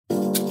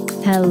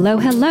Hello,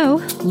 hello.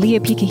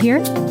 Leah Pika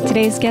here.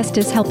 Today's guest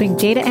is helping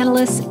data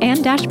analysts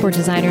and dashboard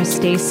designers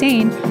stay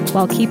sane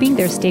while keeping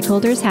their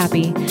stakeholders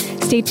happy.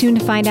 Stay tuned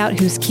to find out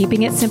who's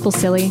keeping it simple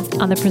silly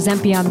on the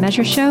Present Beyond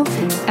Measure Show,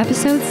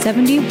 episode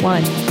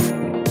 71.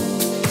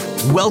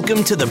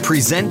 Welcome to the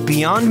Present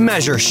Beyond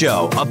Measure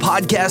Show, a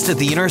podcast at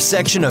the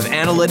intersection of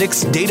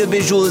analytics, data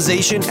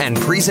visualization, and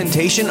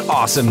presentation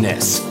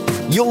awesomeness.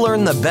 You'll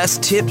learn the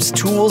best tips,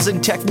 tools,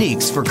 and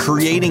techniques for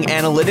creating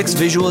analytics,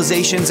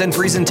 visualizations, and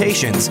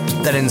presentations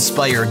that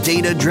inspire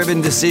data-driven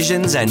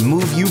decisions and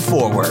move you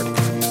forward.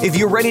 If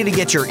you're ready to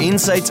get your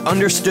insights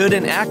understood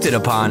and acted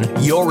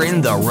upon, you're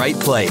in the right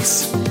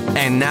place.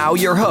 And now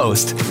your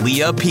host,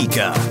 Leah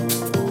Pika.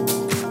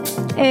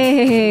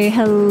 Hey,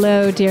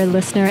 hello, dear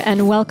listener,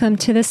 and welcome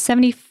to the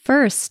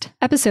 71st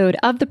episode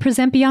of the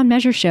Present Beyond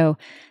Measure Show,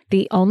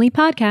 the only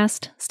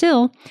podcast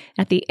still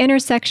at the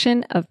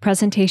intersection of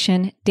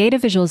presentation, data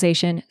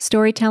visualization,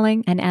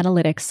 storytelling, and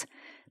analytics.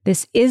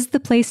 This is the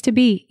place to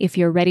be if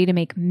you're ready to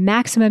make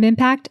maximum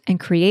impact and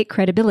create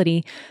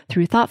credibility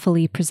through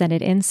thoughtfully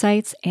presented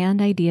insights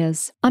and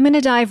ideas. I'm going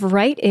to dive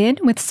right in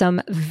with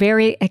some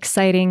very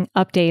exciting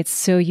updates.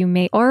 So you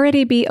may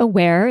already be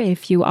aware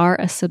if you are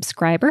a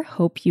subscriber.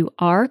 Hope you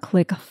are.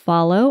 Click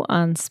follow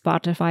on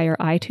Spotify or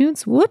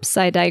iTunes. Whoops,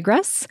 I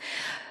digress.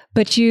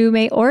 But you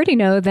may already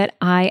know that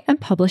I am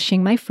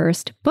publishing my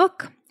first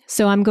book.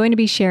 So I'm going to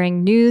be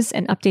sharing news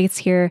and updates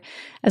here,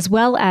 as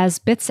well as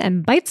bits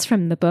and bites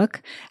from the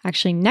book.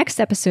 Actually, next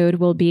episode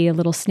will be a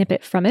little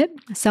snippet from it.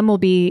 Some will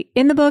be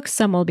in the book,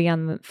 some will be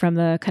from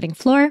the cutting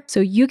floor, so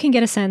you can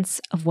get a sense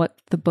of what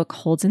the book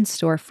holds in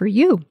store for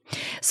you.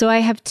 So I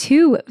have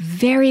two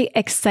very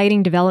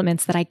exciting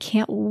developments that I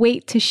can't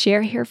wait to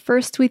share here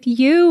first with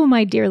you,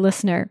 my dear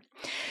listener.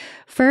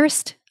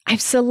 First,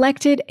 I've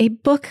selected a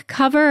book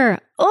cover.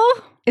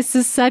 Oh, this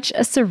is such a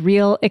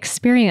surreal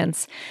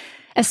experience,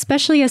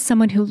 especially as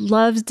someone who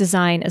loves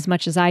design as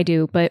much as I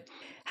do. But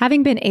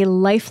having been a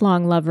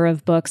lifelong lover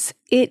of books,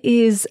 it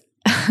is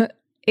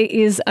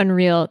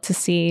unreal to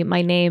see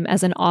my name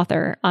as an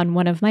author on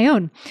one of my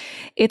own.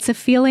 It's a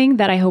feeling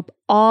that I hope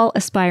all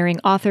aspiring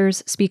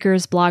authors,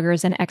 speakers,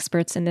 bloggers, and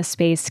experts in this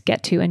space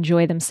get to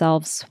enjoy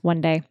themselves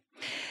one day.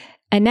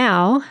 And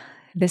now,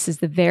 this is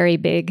the very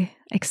big,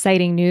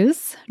 exciting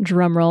news.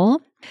 Drum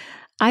roll.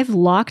 I've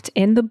locked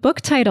in the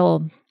book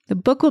title. The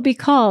book will be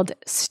called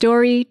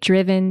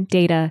Story-Driven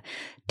Data: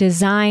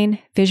 Design,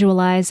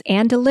 Visualize,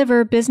 and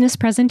Deliver Business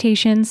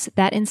Presentations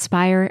that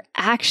Inspire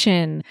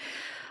Action.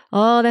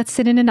 Oh, that's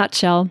it in a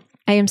nutshell.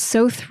 I am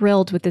so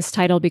thrilled with this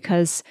title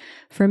because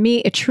for me,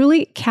 it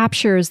truly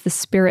captures the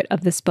spirit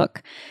of this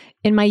book.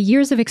 In my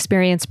years of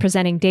experience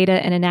presenting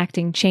data and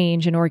enacting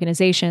change in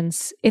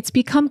organizations, it's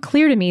become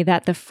clear to me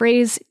that the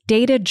phrase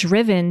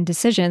data-driven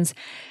decisions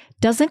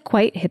doesn't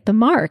quite hit the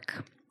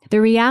mark. The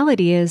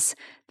reality is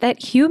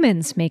that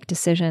humans make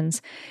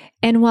decisions.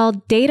 And while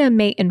data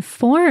may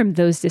inform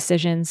those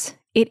decisions,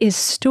 it is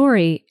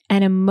story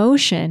and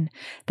emotion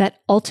that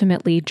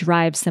ultimately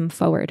drives them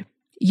forward.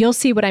 You'll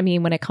see what I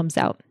mean when it comes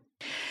out.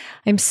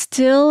 I'm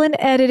still in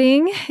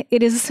editing.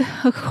 It is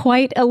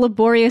quite a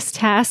laborious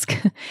task,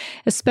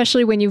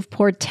 especially when you've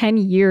poured 10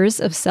 years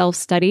of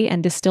self-study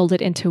and distilled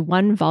it into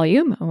one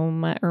volume. Oh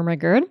my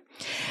god.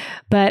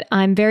 But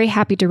I'm very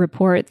happy to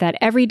report that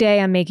every day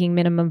I'm making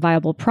minimum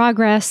viable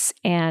progress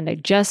and I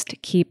just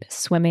keep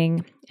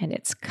swimming and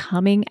it's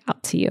coming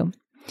out to you.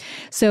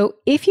 So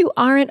if you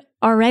aren't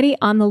already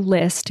on the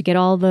list to get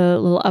all the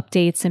little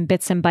updates and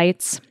bits and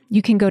bites,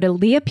 you can go to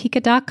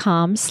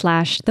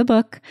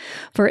leahpika.com/thebook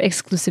for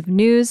exclusive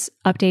news,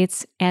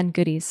 updates, and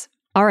goodies.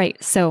 All right,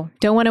 so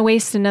don't want to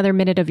waste another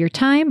minute of your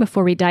time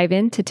before we dive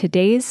into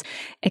today's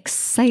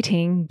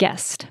exciting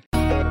guest.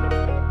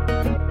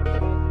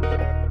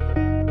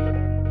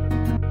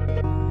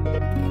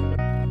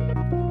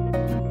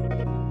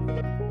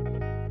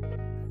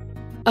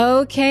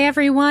 Okay,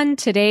 everyone.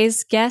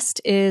 Today's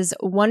guest is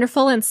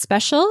wonderful and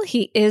special.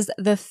 He is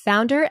the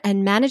founder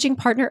and managing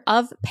partner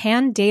of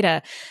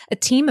Pandata, a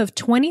team of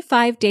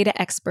 25 data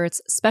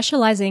experts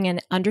specializing in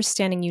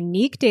understanding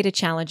unique data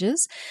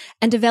challenges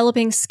and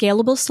developing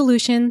scalable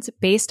solutions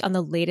based on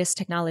the latest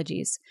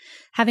technologies.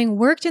 Having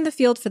worked in the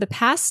field for the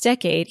past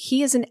decade,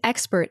 he is an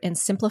expert in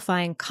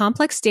simplifying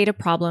complex data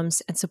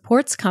problems and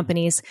supports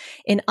companies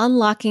in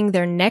unlocking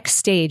their next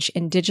stage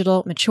in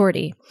digital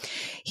maturity.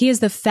 He is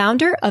the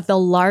founder of the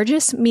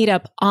largest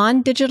meetup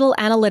on digital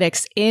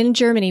analytics in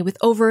Germany with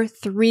over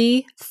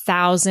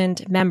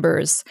 3,000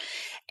 members.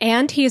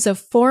 And he is a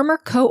former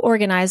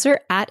co-organizer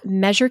at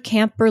Measure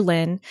Camp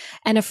Berlin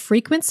and a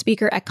frequent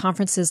speaker at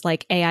conferences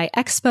like AI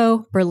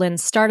Expo, Berlin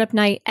Startup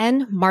Night,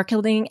 and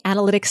Marketing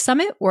Analytics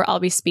Summit, where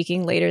I'll be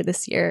speaking later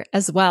this year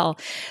as well.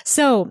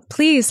 So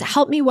please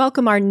help me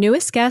welcome our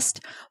newest guest,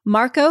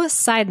 Marco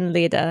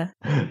Szeidenleder.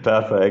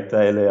 Perfect.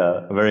 Hey,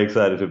 Leah. I'm very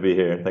excited to be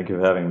here. Thank you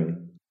for having me.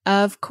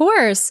 Of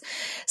course.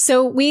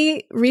 So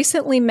we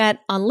recently met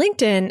on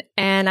LinkedIn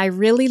and I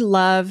really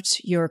loved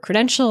your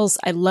credentials.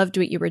 I loved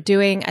what you were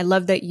doing. I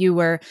loved that you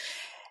were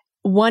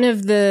one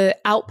of the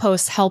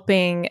outposts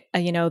helping,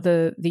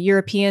 the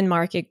European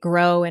market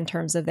grow in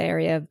terms of the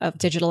area of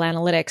digital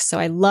analytics. So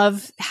I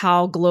love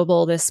how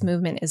global this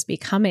movement is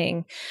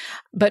becoming.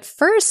 But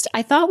first,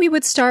 I thought we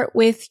would start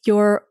with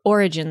your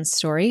origin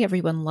story.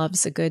 Everyone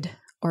loves a good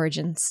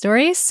origin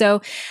story.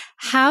 So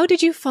how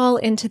did you fall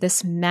into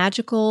this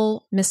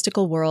magical,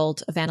 mystical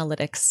world of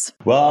analytics?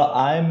 Well,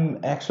 I'm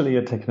actually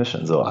a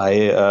technician. So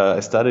I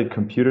studied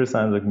computer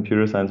science, a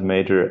computer science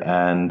major,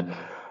 and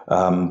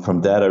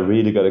from that, I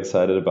really got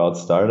excited about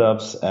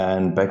startups.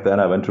 And back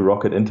then I went to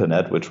Rocket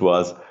Internet, which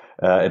was,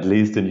 at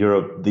least in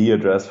Europe, the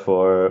address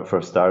for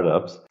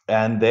startups.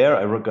 And there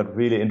I got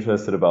really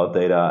interested about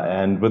data.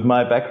 And with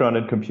my background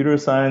in computer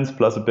science,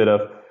 plus a bit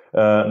of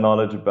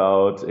knowledge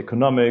about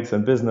economics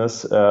and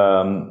business,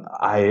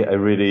 I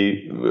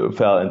really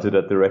fell into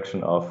that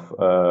direction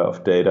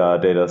of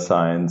data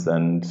science,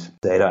 and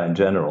data in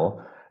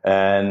general.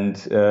 And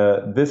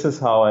this is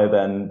how I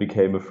then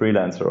became a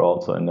freelancer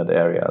also in that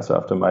area. So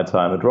after my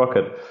time at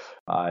Rocket,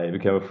 I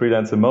became a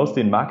freelancer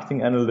mostly in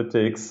marketing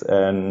analytics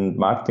and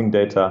marketing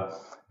data.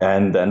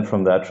 And then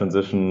from that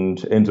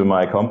transitioned into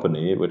my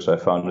company, which I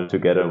founded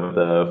together with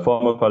a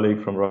former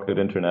colleague from Rocket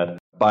Internet.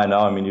 By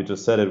now, you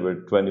just said it, we're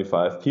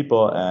 25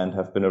 people and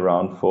have been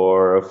around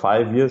for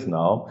 5 years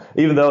now,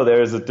 even though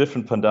there is a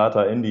different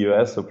Pandata in the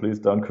US, so please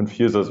don't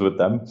confuse us with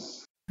them.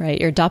 Right,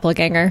 your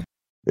doppelganger.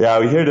 Yeah,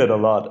 we hear that a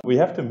lot. We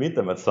have to meet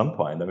them at some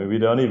point. We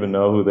don't even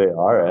know who they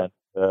are.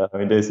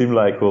 And they seem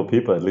like cool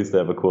people. At least they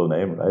have a cool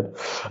name, right?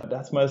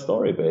 That's my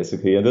story,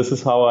 basically. And this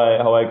is how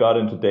I got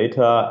into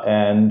data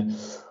and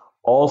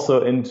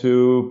also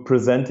into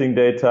presenting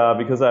data,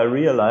 because I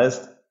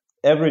realized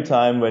every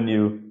time when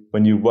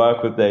you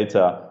work with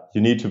data, you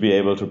need to be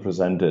able to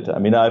present it.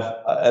 As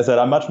I said,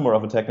 I'm much more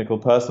of a technical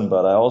person,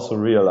 but I also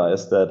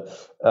realized that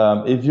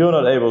if you're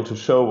not able to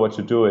show what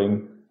you're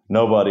doing,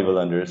 nobody will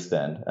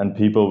understand, and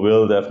people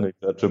will definitely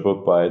judge a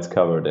book by its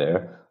cover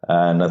there.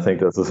 And I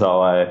think this is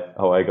how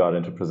I got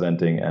into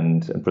presenting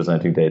and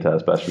presenting data,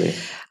 especially.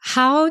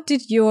 How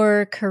did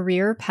your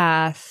career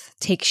path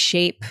take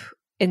shape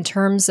in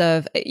terms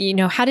of,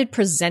 how did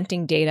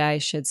presenting data, I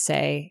should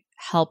say,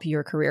 help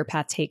your career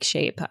path take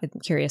shape?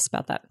 I'm curious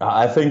about that.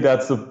 I think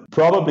that's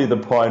probably the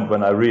point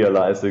when I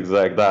realized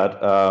exactly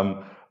that.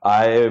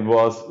 I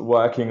was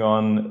working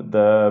on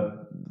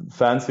the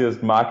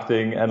fanciest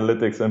marketing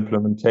analytics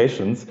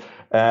implementations,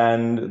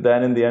 and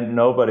then in the end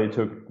nobody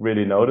took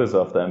really notice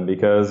of them,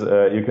 because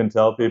you can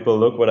tell people,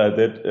 look what I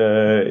did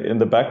in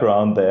the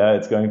background there,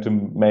 it's going to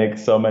make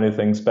so many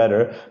things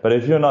better. But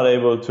if you're not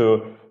able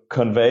to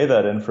convey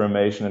that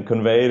information and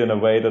convey it in a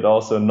way that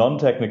also a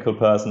non-technical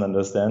person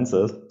understands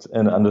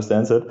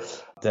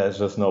it, there's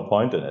just no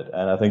point in it.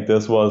 And I think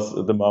this was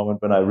the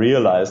moment when I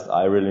realized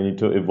I really need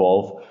to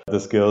evolve the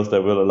skills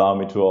that will allow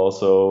me to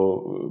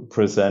also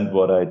present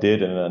what I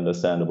did in an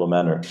understandable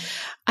manner.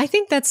 I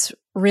think that's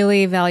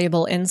really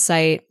valuable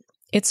insight.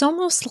 It's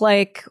almost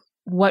like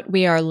what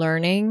we are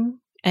learning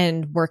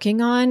and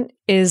working on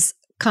is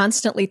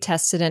constantly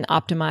tested and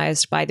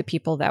optimized by the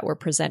people that we're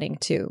presenting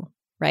to.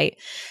 Right?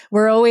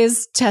 We're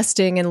always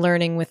testing and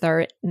learning with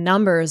our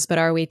numbers, but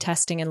are we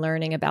testing and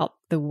learning about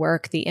the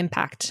work, the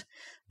impact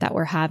that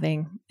we're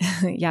having?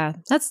 Yeah,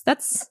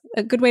 that's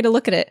a good way to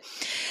look at it.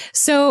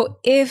 So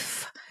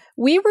if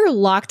we were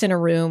locked in a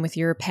room with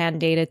your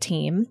Pandata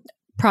team,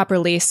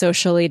 properly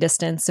socially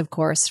distanced, of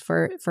course,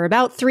 for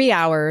about 3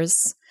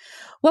 hours,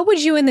 what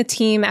would you and the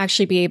team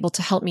actually be able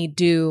to help me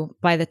do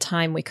by the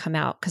time we come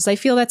out? Because I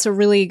feel that's a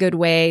really good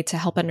way to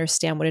help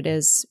understand what it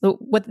is,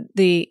 what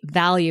the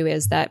value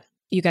is that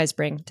you guys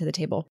bring to the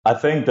table. I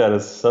think that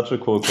is such a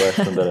cool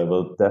question that I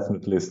will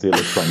definitely steal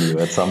it from you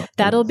at some point.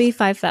 That'll be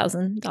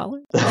 $5,000.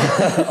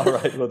 All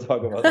right, we'll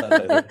talk about that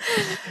later.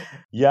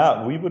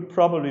 Yeah, we would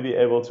probably be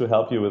able to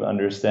help you with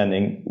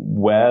understanding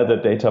where the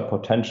data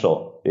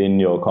potential in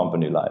your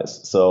company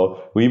lies.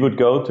 So we would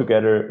go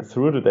together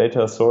through the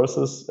data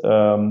sources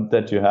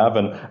that you have.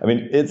 And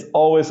it's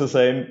always the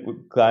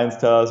same. Clients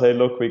tell us, hey,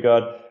 look, we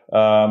got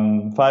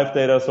 5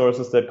 data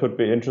sources that could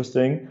be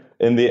interesting.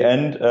 In the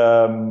end,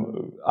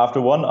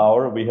 after 1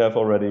 hour, we have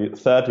already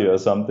 30 or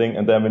something,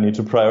 and then we need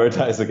to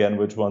prioritize again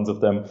which ones of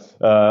them,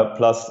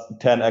 plus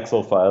 10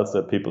 Excel files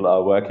that people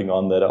are working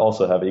on that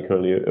also have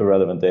equally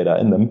irrelevant data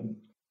in them.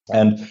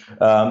 And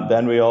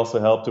then we also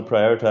help to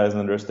prioritize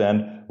and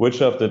understand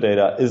which of the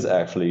data is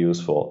actually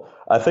useful.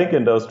 I think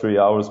in those 3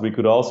 hours, we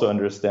could also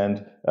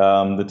understand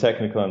the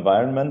technical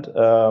environment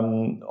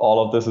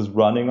all of this is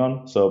running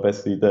on. So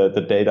basically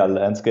the data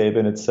landscape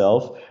in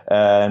itself,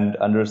 and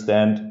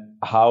understand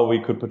how we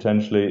could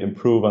potentially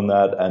improve on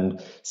that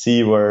and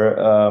see where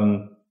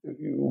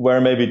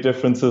maybe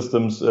different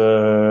systems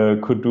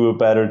could do a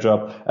better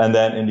job. And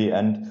then in the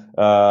end,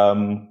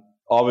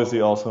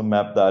 obviously also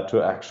map that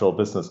to actual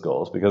business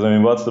goals, because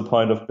what's the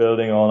point of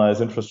building all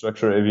nice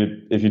infrastructure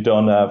if you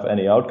don't have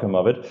any outcome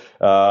of it?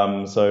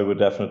 So we would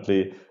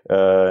definitely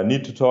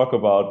need to talk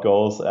about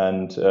goals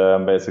and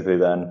basically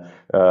then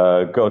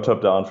go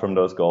top down from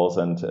those goals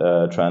and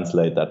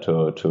translate that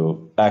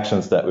to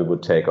actions that we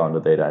would take on the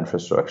data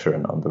infrastructure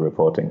and on the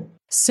reporting.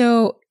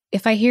 So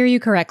if I hear you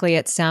correctly,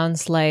 it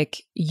sounds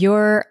like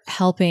you're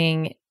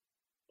helping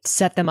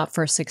set them up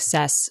for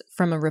success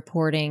from a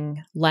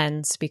reporting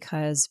lens,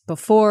 because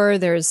before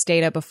there's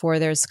data, before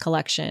there's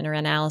collection or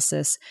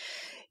analysis,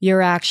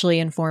 you're actually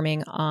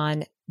informing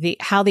on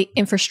how the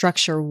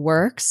infrastructure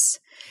works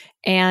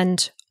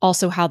and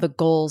also how the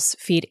goals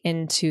feed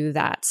into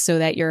that, so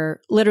that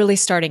you're literally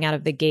starting out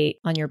of the gate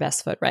on your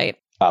best foot, right?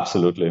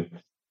 Absolutely.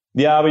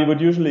 Yeah, we would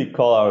usually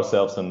call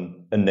ourselves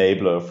an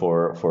enabler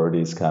for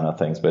these kind of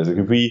things.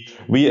 Basically,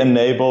 we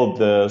enable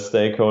the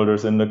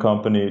stakeholders in the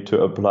company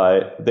to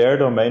apply their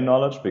domain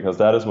knowledge, because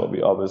that is what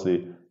we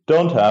obviously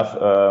don't have,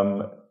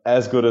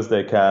 as good as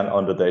they can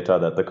on the data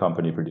that the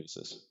company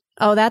produces.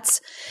 Oh,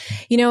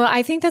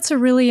 I think that's a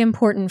really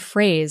important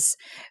phrase.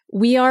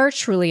 We are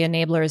truly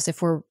enablers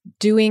if we're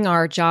doing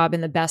our job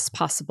in the best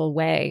possible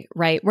way,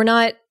 right? We're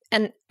not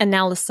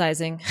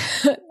analyzing.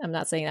 I'm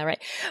not saying that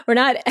right. We're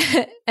not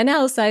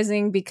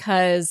analyzing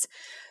because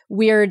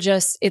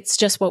it's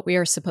just what we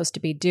are supposed to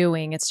be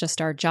doing. It's just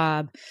our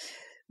job.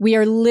 We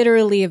are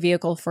literally a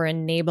vehicle for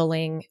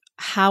enabling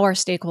how our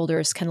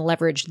stakeholders can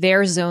leverage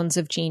their zones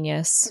of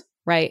genius,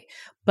 right?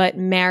 But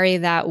marry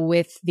that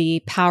with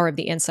the power of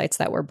the insights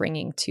that we're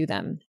bringing to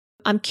them.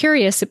 I'm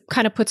curious, it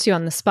kind of puts you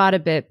on the spot a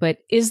bit, but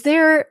is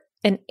there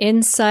an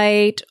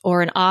insight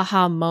or an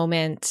aha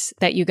moment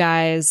that you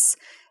guys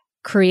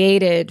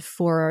created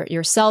for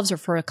yourselves or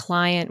for a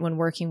client when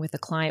working with a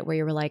client where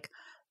you were like,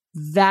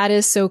 that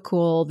is so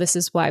cool, this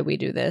is why we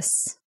do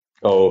this?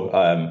 Oh,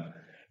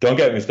 don't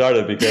get me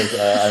started, because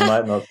I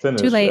might not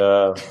finish. Too late.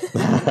 One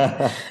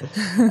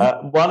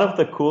of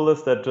the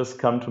coolest that just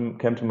came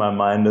to my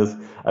mind is,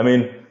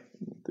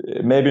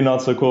 maybe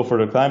not so cool for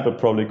the client, but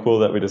probably cool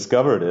that we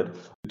discovered it.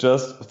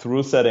 Just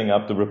through setting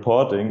up the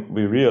reporting,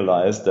 we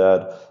realized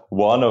that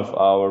one of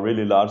our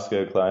really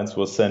large-scale clients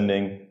was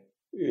sending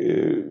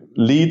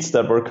leads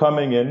that were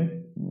coming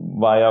in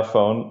via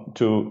phone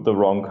to the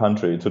wrong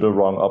country, to the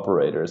wrong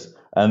operators.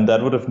 And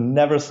that would have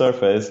never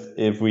surfaced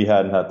if we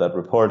hadn't had that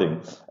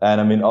reporting.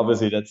 And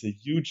obviously that's a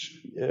huge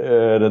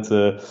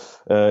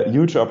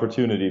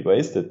opportunity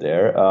wasted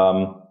there.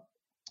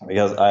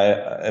 Because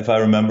if I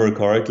remember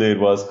correctly, it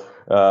was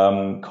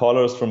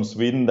callers from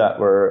Sweden that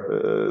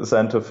were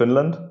sent to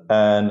Finland.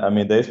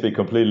 And they speak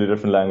completely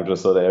different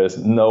languages, so there is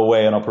no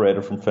way an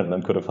operator from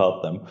Finland could have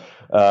helped them.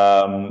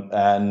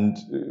 And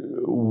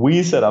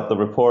we set up the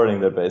reporting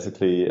that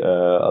basically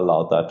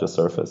allowed that to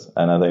surface.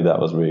 And I think that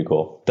was really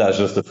cool. That's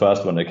just the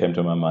first one that came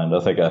to my mind.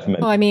 I think I've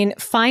mentioned.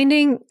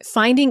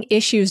 Finding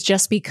issues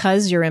just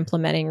because you're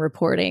implementing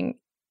reporting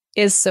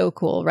is so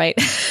cool, right?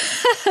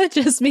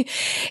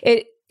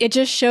 It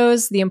just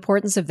shows the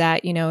importance of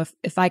that.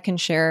 If I can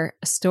share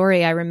a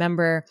story, I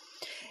remember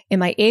in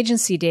my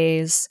agency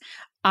days,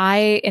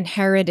 I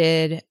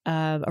inherited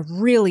a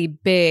really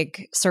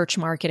big search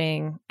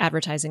marketing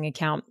advertising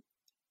account.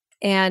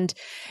 And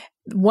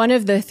one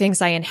of the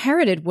things I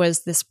inherited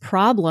was this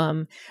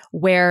problem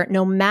where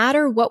no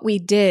matter what we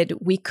did,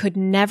 we could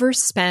never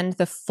spend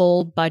the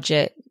full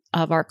budget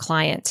of our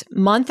client.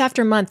 Month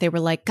after month, they were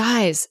like,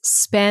 guys,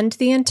 spend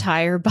the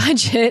entire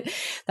budget.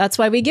 That's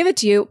why we give it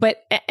to you.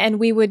 And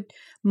we would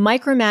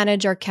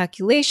micromanage our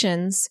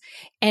calculations,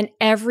 and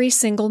every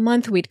single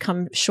month we'd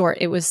come short.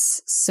 It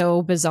was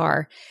so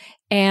bizarre.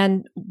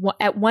 And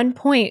at one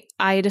point,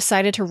 I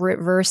decided to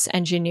reverse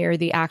engineer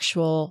the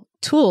actual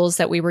tools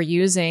that we were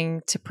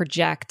using to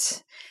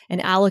project and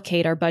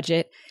allocate our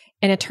budget.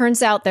 And it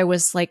turns out there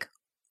was like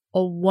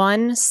a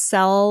one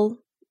cell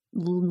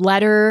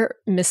letter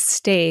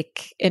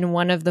mistake in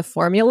one of the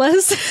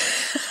formulas.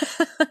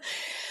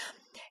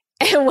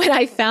 And when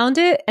I found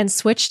it and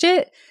switched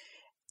it,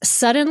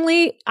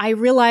 suddenly I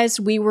realized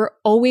we were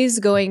always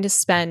going to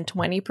spend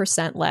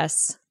 20%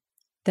 less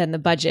than the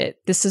budget.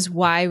 This is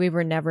why we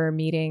were never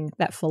meeting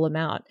that full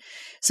amount.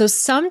 So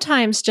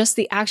sometimes just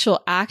the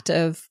actual act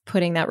of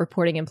putting that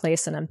reporting in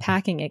place and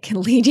unpacking it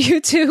can lead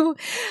you to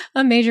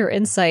a major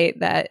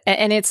insight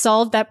and it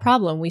solved that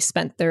problem. We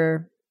spent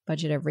their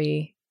budget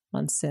every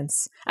month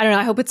since. I don't know.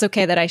 I hope it's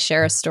okay that I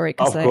share a story.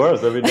 Of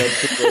course. That's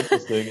super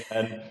interesting.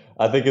 And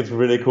I think it's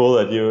really cool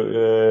that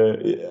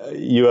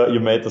you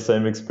made the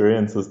same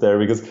experiences there,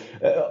 because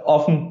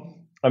often,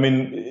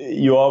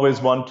 you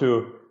always want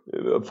to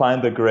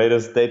find the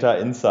greatest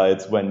data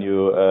insights when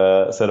you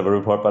set up a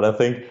report. But I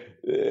think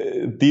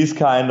these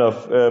kind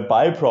of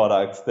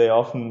byproducts, they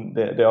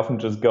often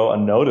just go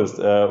unnoticed,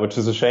 which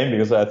is a shame,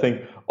 because I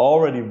think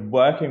already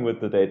working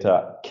with the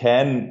data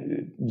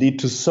can lead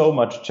to so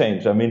much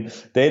change.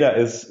 Data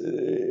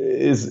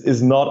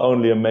is not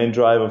only a main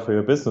driver for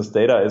your business.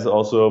 Data is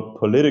also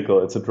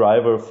political. It's a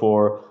driver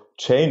for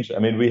change.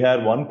 We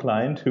had one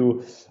client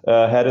who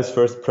had his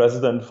first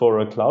president for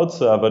a cloud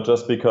server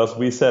just because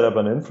we set up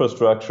an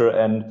infrastructure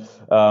and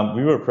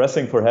we were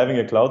pressing for having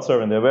a cloud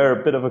server, and they were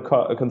a bit of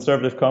a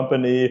conservative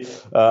company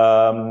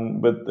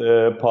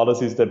with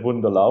policies that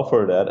wouldn't allow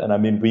for that.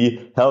 And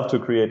we helped to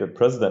create a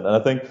president. And I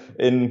think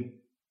in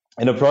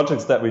the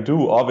projects that we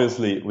do,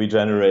 obviously we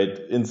generate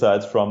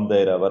insights from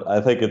data, but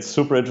I think it's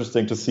super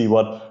interesting to see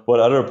what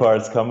other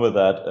parts come with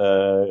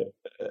that.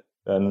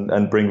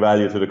 and bring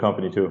value to the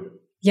company too.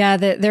 Yeah,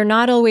 they're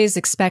not always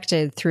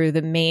expected through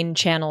the main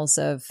channels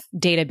of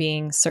data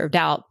being served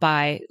out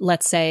by,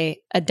 let's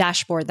say, a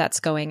dashboard that's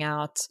going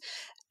out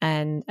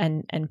and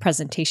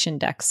presentation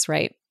decks,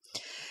 right?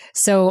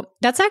 So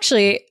that's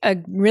actually a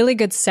really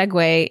good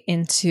segue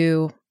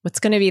into what's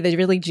going to be the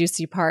really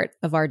juicy part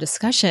of our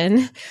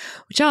discussion,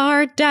 which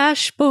are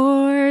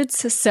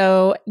dashboards.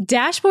 So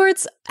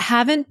dashboards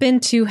haven't been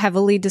too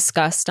heavily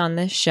discussed on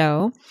this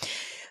show.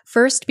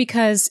 First,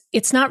 because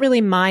it's not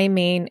really my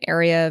main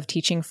area of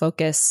teaching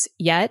focus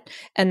yet.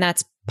 And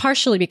that's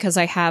partially because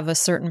I have a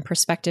certain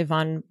perspective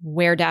on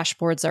where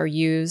dashboards are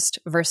used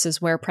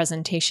versus where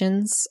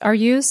presentations are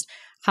used.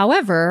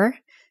 However,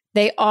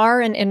 they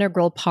are an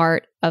integral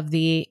part of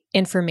the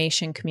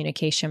information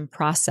communication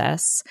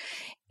process,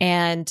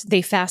 and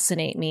they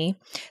fascinate me.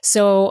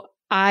 So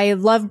I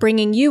love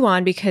bringing you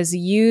on because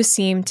you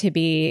seem to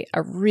be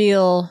a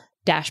real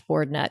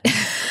dashboard nut.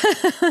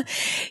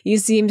 You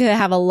seem to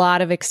have a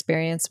lot of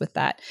experience with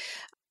that.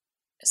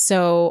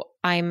 So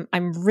I'm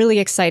really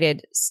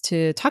excited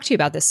to talk to you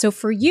about this. So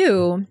for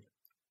you,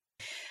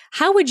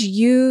 how would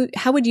you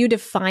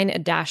define a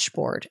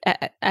dashboard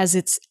as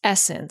its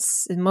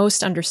essence, the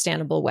most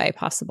understandable way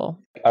possible?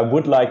 I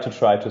would like to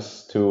try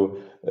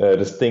to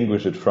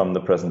distinguish it from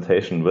the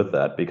presentation with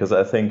that, because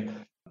I think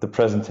the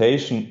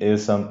presentation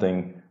is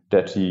something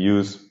that you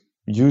use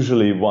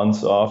usually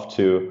once off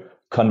to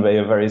convey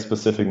a very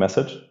specific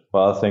message.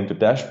 While I think the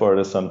dashboard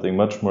is something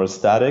much more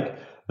static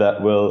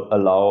that will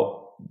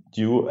allow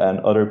you and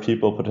other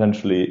people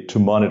potentially to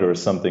monitor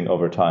something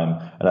over time.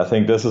 And I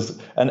think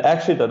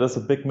that is a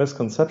big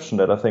misconception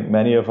that I think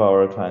many of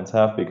our clients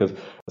have, because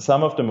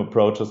some of them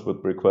approach us with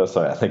requests.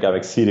 Sorry, I think I'm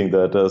exceeding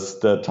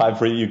the time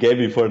frame you gave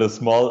me for the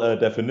small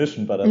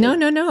definition. But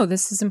No,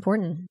 this is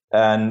important.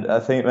 And I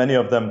think many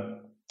of them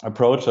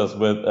approach us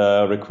with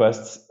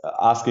requests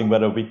asking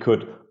whether we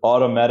could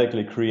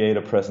automatically create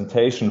a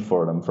presentation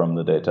for them from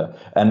the data.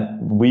 And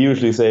we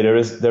usually say there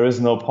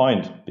is no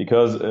point,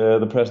 because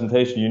the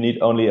presentation you need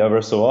only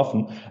ever so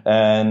often.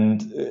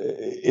 And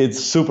it's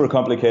super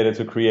complicated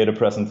to create a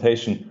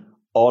presentation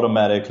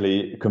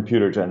automatically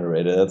computer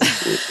generated.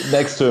 That's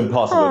next to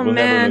impossible. Oh, it will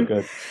man. never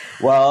look good.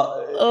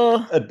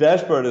 Well, a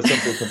dashboard is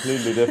something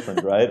completely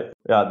different, right?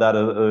 Yeah, that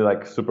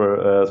is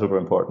super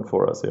important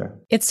for us here.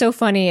 It's so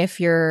funny if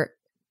you're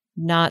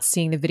not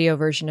seeing the video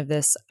version of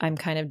this. I'm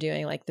kind of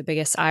doing like the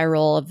biggest eye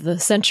roll of the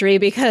century,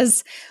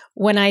 because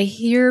when I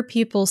hear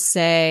people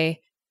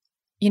say,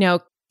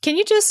 can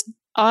you just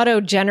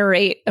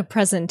auto-generate a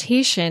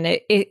presentation,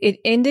 it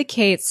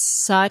indicates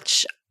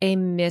such a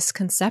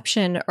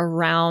misconception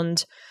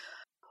around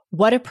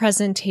what a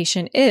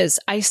presentation is.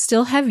 I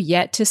still have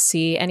yet to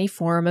see any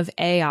form of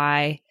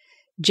AI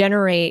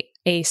generate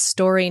a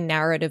story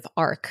narrative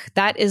arc.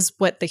 That's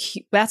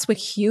what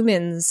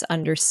humans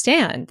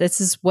understand.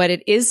 This is what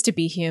it is to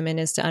be human,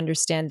 is to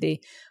understand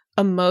the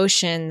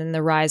emotion and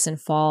the rise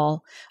and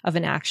fall of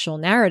an actual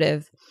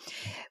narrative.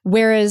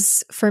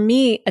 Whereas for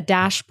me, a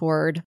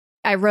dashboard,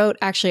 I wrote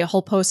actually a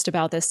whole post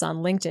about this on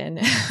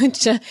LinkedIn,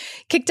 which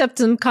kicked up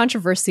some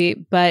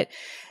controversy. But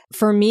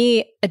for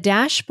me, a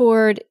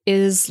dashboard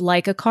is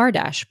like a car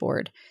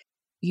dashboard.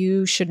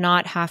 You should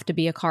not have to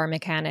be a car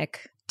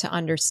mechanic to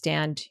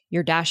understand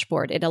your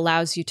dashboard. It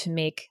allows you to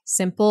make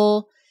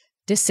simple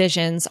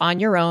decisions on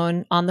your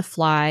own, on the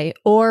fly,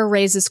 or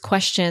raises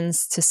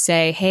questions to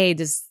say, hey,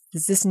 does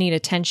this need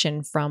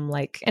attention from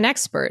like an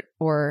expert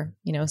or,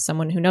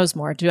 someone who knows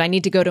more? Do I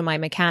need to go to my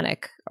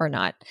mechanic or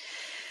not?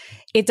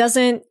 It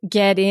doesn't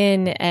get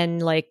in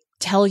and like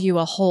tell you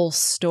a whole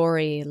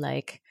story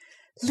like,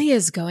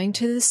 Leah's going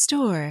to the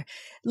store.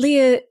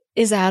 Leah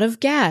is out of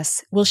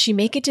gas. Will she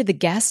make it to the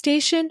gas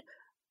station?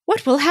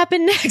 What will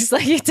happen next?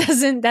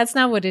 That's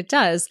not what it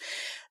does.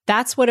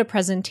 That's what a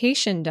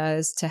presentation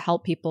does to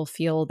help people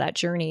feel that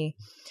journey.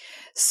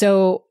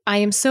 So I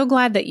am so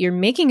glad that you're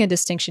making a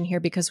distinction here,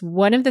 because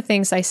one of the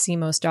things I see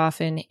most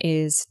often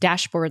is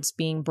dashboards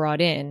being brought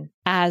in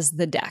as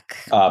the deck.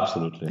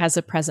 Absolutely. As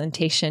a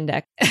presentation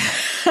deck.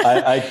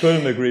 I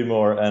couldn't agree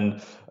more.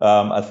 And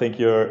I think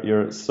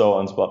you're so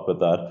on spot with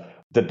that.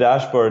 The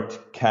dashboard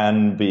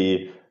can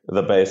be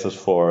the basis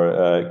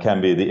for,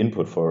 can be the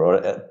input for,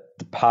 or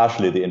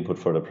partially the input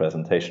for the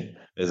presentation.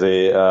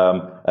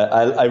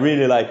 I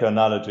really like your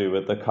analogy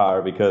with the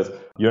car, because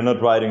you're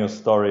not writing a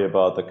story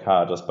about the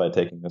car just by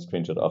taking a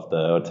screenshot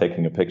or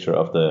taking a picture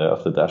of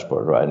the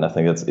dashboard, right? And I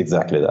think it's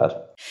exactly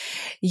that.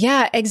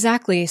 Yeah,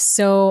 exactly.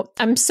 So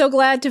I'm so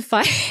glad to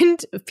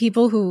find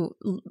people who,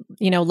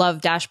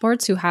 love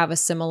dashboards, who have a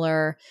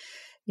similar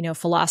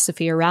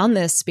philosophy around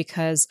this,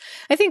 because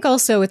I think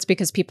also it's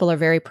because people are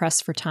very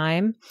pressed for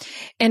time.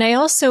 And I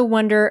also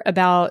wonder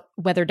about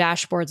whether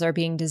dashboards are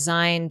being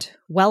designed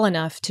well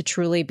enough to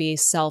truly be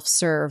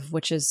self-serve,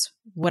 which is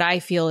what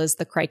I feel is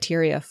the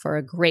criteria for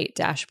a great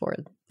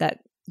dashboard, that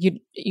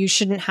you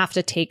shouldn't have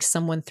to take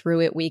someone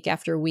through it week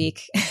after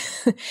week.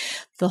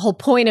 The whole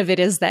point of it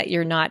is that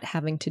you're not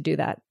having to do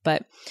that.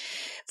 But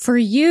for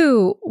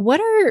you,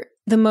 what are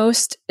the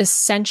most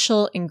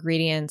essential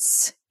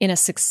ingredients in a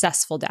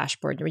successful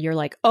dashboard where you're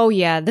like, oh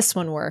yeah, this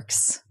one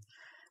works?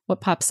 What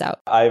pops out?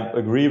 I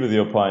agree with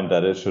your point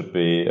that it should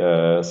be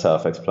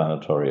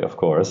self-explanatory, of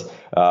course.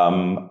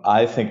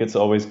 I think it's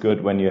always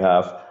good when you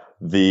have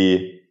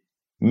the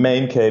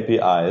main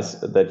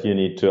KPIs that you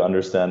need to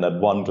understand at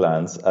one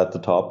glance at the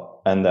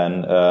top, and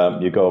then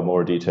you go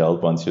more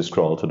detailed once you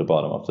scroll to the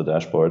bottom of the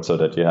dashboard so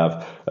that you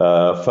have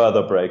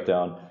further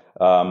breakdown.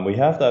 We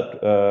have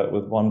that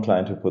with one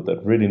client who put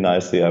that really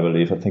nicely, I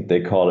believe. I think they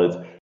call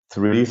it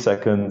 3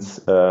 seconds,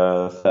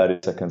 30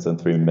 seconds, and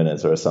 3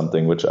 minutes or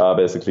something, which are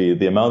basically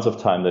the amounts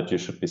of time that you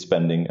should be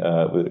spending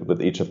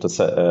with each of the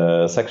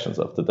sections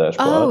of the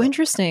dashboard. Oh,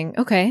 interesting.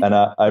 Okay. And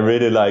I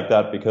really like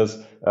that because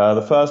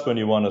the first one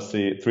you want to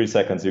see 3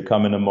 seconds, you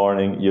come in the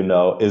morning,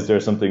 is there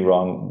something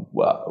wrong?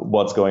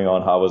 What's going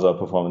on? How was our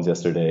performance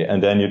yesterday?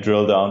 And then you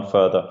drill down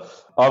further.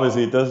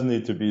 Obviously, it doesn't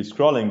need to be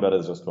scrolling, but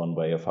it's just one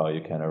way of how you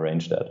can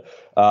arrange that.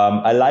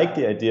 I like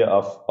the idea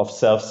of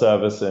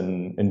self-service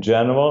in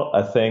general.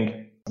 I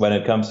think when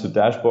it comes to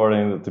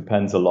dashboarding, it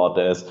depends a lot.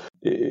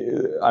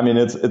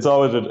 It's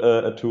always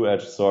a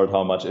two-edged sword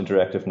how much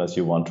interactiveness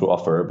you want to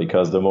offer,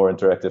 because the more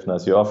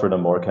interactiveness you offer, the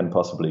more can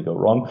possibly go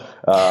wrong.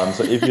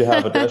 So if you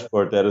have a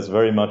dashboard that is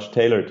very much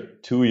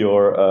tailored to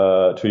your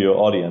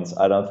audience,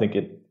 I don't think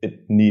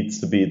it needs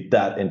to be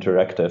that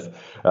interactive,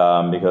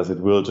 because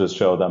it will just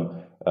show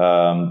them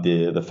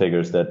the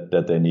figures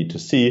that they need to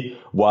see,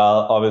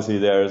 while obviously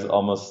there's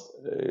almost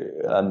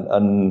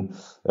an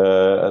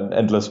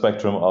endless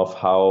spectrum of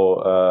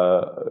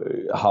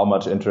how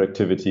much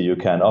interactivity you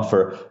can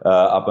offer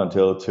up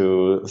until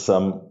to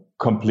some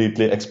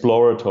completely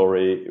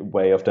exploratory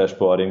way of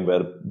dashboarding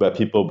where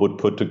people would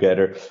put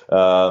together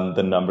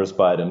the numbers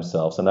by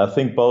themselves. And I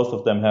think both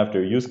of them have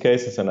their use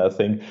cases, and I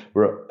think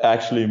we're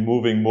actually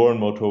moving more and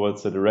more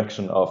towards the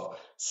direction of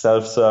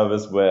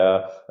self-service,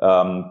 where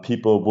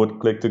people would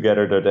click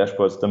together their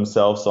dashboards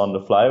themselves on the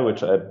fly,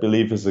 which I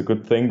believe is a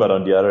good thing, but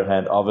on the other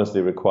hand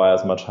obviously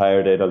requires much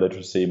higher data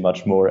literacy,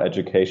 much more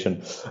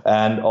education,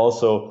 and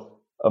also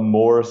a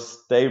more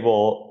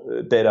stable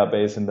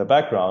database in the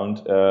background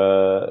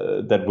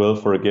that will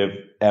forgive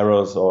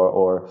errors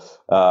or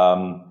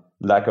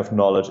lack of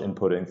knowledge in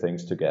putting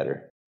things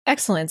together.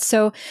 Excellent.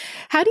 So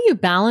how do you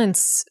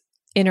balance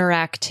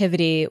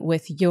interactivity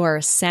with your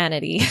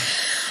sanity?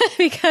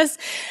 Because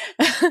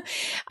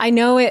I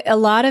know a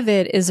lot of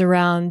it is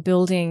around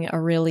building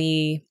a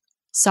really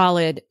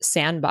solid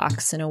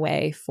sandbox in a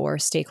way for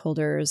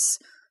stakeholders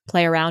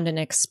play around and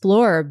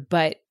explore,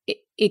 but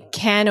it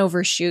can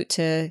overshoot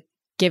to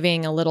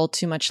giving a little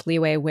too much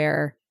leeway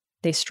where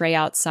they stray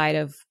outside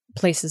of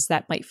places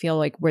that might feel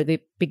like where they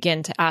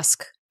begin to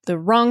ask the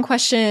wrong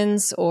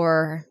questions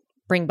or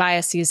bring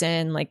biases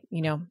in,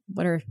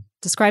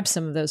 describe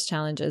some of those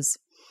challenges.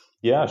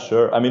 Yeah,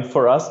 sure. I mean,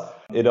 for us,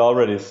 it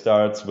already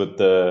starts with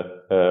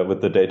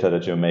the data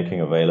that you're making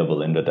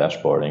available in the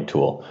dashboarding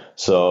tool.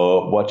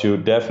 So what you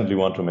definitely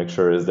want to make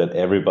sure is that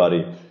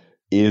everybody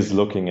is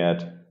looking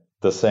at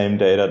the same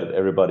data, that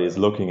everybody is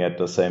looking at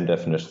the same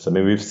definitions. I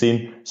mean, we've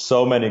seen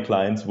so many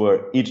clients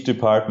where each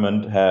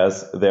department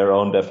has their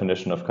own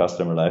definition of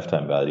customer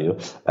lifetime value,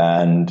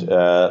 and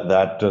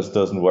that just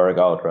doesn't work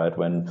out, right?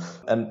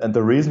 And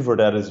the reason for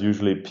that is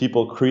usually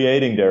people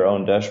creating their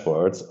own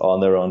dashboards on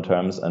their own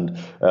terms and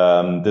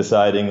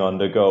deciding on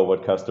the go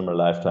what customer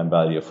lifetime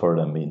value for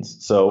them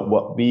means. So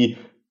what we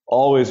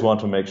always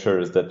want to make sure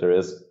is that there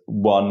is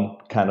one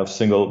kind of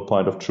single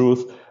point of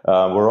truth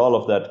where all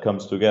of that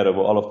comes together,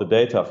 where all of the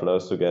data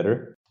flows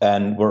together,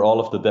 and where all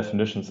of the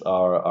definitions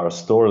are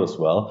stored as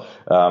well,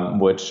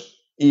 which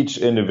each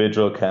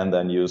individual can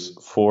then use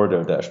for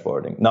their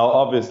dashboarding. Now,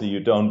 obviously, you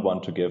don't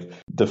want to give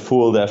the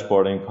full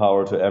dashboarding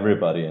power to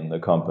everybody in the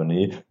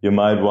company. You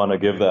might want to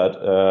give that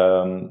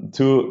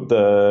to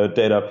the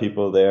data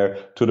people there,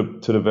 to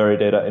the very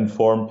data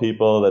informed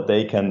people, that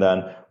they can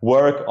then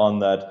work on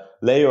that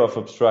layer of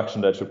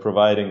abstraction that you're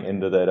providing in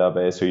the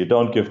database. So you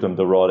don't give them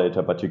the raw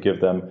data, but you give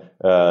them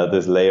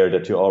this layer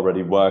that you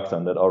already worked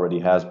on, that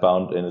already has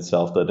bound in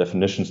itself the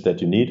definitions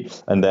that you need,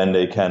 and then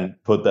they can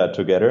put that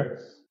together.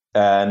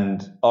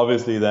 And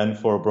obviously then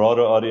for a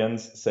broader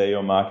audience, say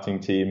your marketing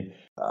team,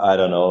 I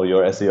don't know,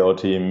 your SEO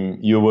team,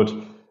 you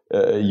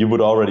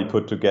would already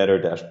put together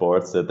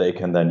dashboards that they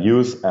can then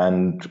use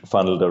and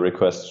funnel the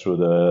requests through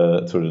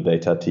the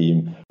data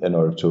team in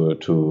order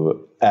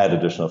to add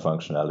additional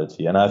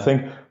functionality. And I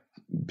think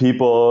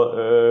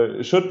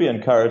people should be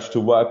encouraged to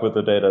work with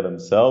the data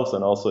themselves,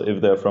 and also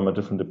if they're from a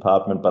different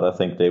department, but I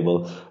think they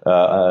will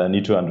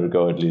need to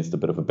undergo at least a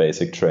bit of a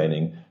basic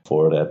training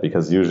for that,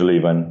 because usually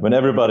when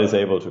everybody's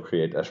able to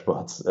create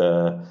dashboards,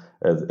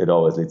 it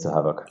always leads to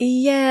havoc.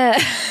 Yeah.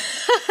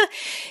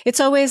 It's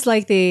always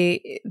like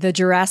the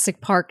Jurassic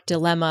Park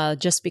dilemma: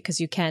 just because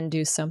you can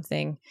do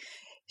something,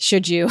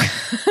 should you?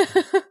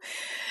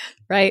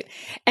 Right.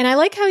 And I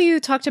like how you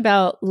talked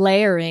about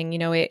layering.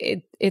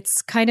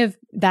 It's kind of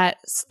that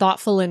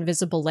thoughtful,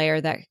 invisible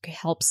layer that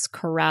helps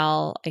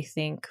corral, I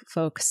think,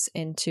 folks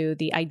into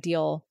the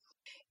ideal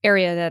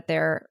area that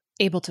they're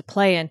able to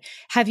play in.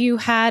 Have you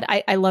had,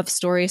 I love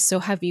stories, so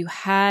have you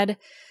had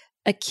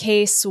a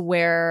case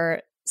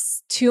where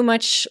too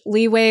much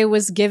leeway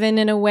was given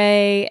in a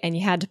way and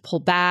you had to pull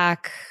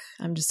back?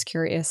 I'm just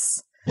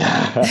curious.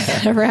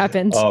 That ever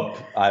happened?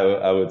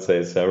 I would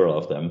say several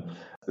of them.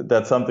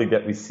 That's something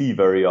that we see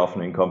very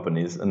often in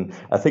companies. And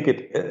I think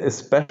it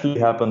especially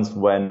happens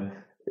when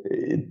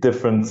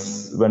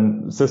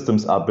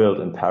systems are built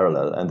in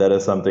parallel. And that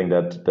is something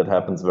that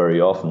happens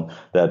very often,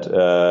 that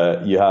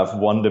you have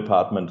one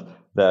department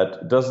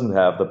that doesn't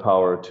have the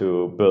power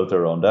to build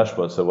their own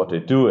dashboard. So what they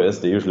do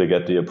is they usually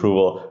get the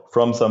approval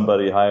from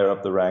somebody higher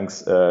up the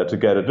ranks to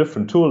get a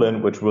different tool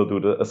in, which will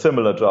do a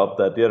similar job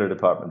that the other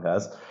department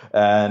has.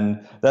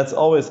 And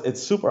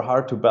it's super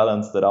hard to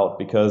balance that out,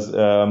 because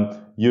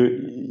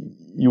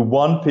you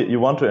want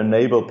to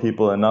enable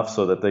people enough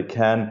so that they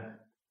can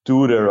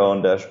do their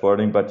own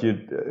dashboarding, but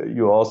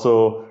you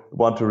also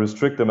want to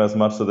restrict them as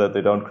much so that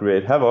they don't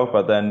create havoc,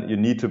 but then you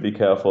need to be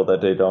careful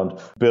that they don't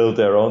build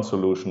their own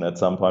solution at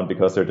some point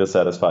because they're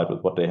dissatisfied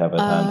with what they have at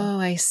hand. Oh,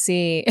 I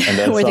see. And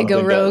that's where they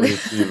go rogue. That we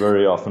see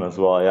very often as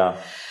well,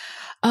 yeah.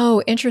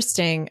 Oh,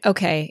 interesting.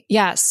 Okay.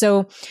 Yeah.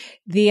 So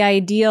the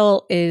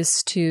ideal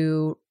is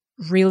to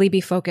really be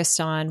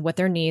focused on what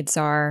their needs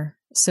are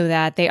so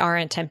that they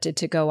aren't tempted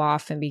to go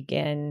off and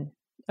begin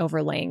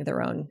overlaying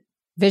their own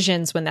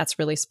visions when that's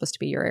really supposed to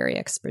be your area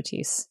of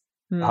expertise.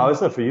 How is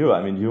that for you?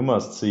 I mean, you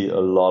must see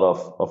a lot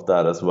of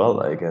that as well,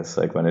 I guess,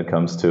 like when it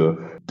comes to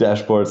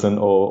dashboards and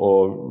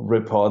or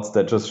reports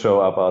that just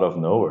show up out of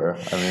nowhere.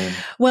 I mean,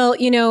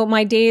 well,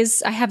 my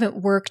days, I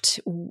haven't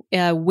worked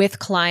with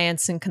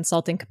clients in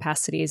consulting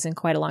capacities in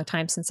quite a long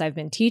time since I've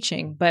been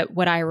teaching. But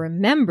what I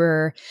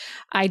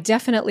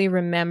definitely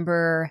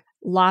remember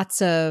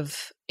lots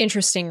of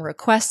interesting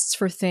requests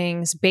for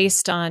things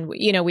based on,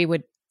 we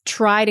would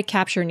try to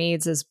capture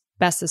needs as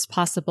best as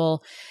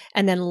possible.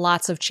 And then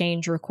lots of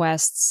change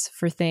requests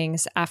for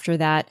things after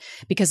that,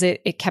 because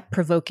it kept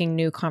provoking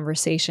new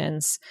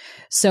conversations.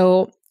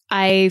 So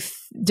I've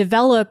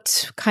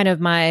developed kind of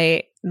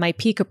my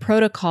Pika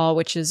protocol,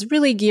 which is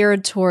really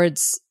geared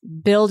towards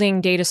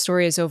building data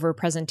stories over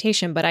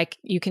presentation, but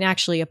you can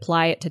actually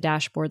apply it to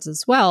dashboards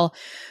as well,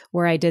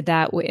 where I did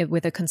that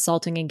with a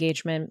consulting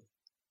engagement.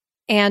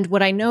 And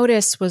what I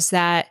noticed was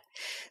that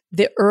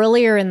the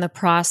earlier in the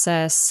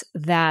process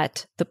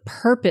that the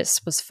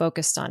purpose was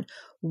focused on,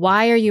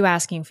 why are you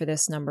asking for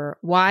this number?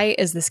 Why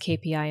is this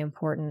KPI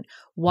important?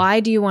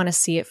 Why do you want to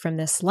see it from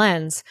this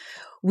lens?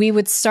 We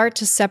would start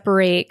to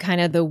separate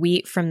kind of the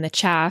wheat from the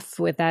chaff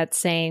with that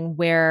saying,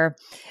 where,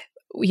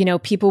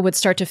 people would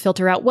start to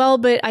filter out, well,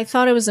 but I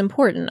thought it was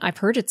important. I've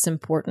heard it's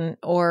important,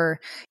 or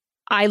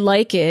I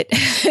like it.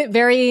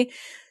 Very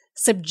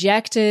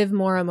subjective,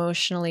 more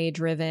emotionally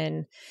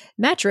driven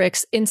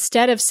metrics,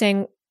 instead of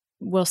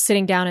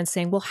sitting down and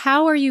saying, well,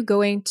 how are you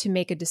going to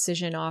make a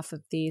decision off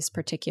of these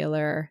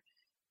particular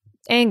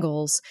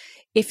angles?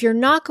 If you're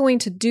not going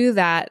to do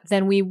that,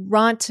 then we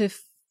want to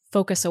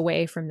focus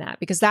away from that,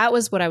 because that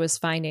was what I was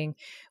finding.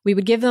 We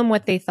would give them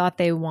what they thought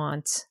they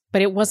want,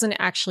 but it wasn't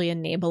actually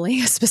enabling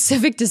a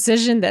specific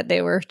decision that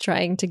they were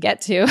trying to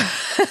get to.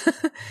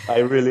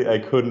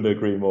 I couldn't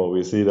agree more.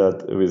 We see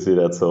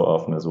that so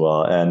often as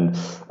well. And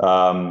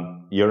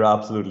you're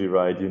absolutely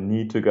right. You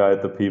need to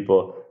guide the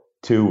people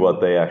to what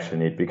they actually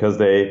need, because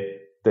they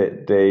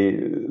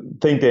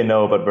think they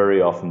know, but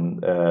very often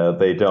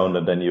they don't,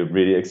 and then you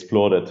really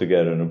explore that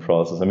together in the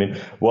process. I mean,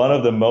 one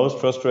of the most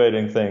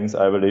frustrating things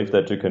I believe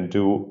that you can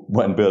do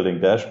when building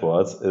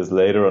dashboards is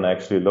later on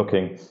actually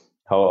looking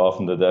how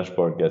often the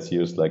dashboard gets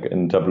used. Like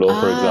in Tableau,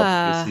 for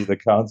example, you see the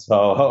counts,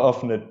 how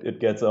often it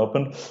gets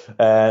opened.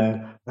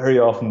 And very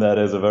often that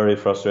is a very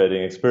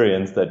frustrating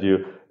experience, that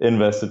you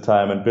invest the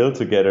time and build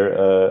together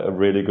a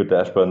really good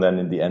dashboard, and then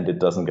in the end it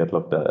doesn't get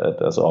looked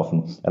at as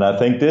often. And I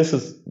think this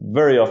is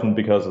very often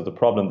because of the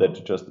problem that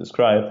you just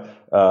described.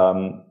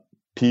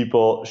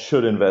 People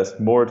should invest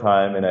more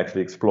time in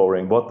actually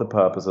exploring what the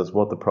purpose is,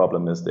 what the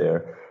problem is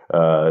they're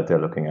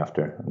looking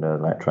after and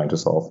they're trying to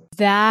solve.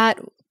 That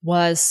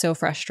was so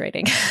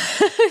frustrating.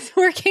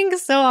 Working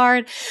so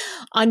hard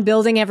on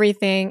building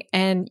everything.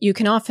 And you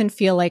can often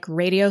feel like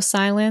radio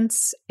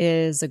silence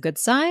is a good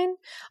sign.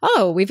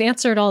 Oh, we've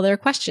answered all their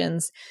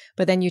questions.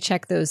 But then you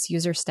check those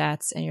user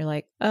stats and you're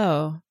like,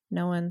 oh,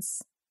 no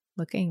one's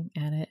looking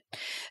at it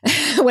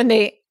when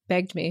they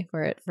begged me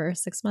for it for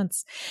 6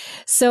 months.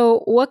 So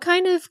what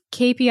kind of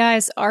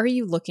KPIs are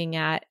you looking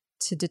at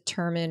to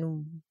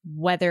determine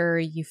whether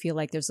you feel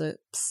like there's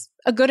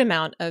a good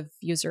amount of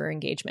user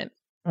engagement?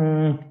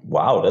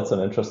 Wow, that's an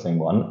interesting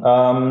one.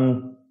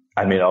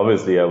 I mean,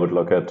 obviously, I would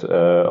look at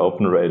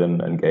open rate and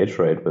engage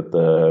rate with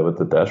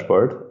the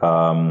dashboard.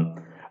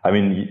 I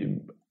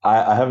mean,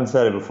 I haven't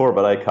said it before,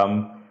 but I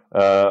come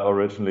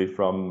originally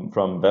from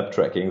web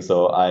tracking,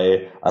 so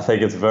I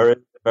think it's very,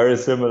 very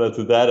similar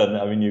to that. And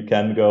I mean, you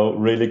can go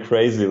really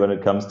crazy when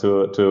it comes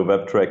to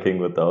web tracking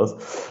with those.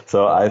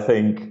 So I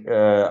think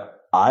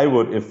I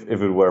would, if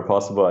it were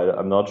possible,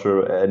 I'm not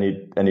sure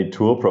any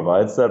tool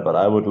provides that, but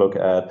I would look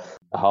at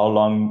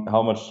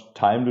how much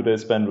time do they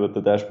spend with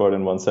the dashboard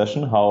in one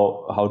session?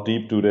 How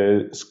deep do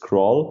they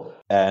scroll?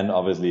 And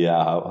obviously,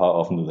 how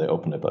often do they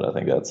open it? But I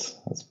think that's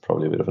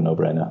probably a bit of a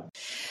no-brainer.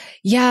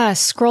 Yeah,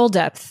 scroll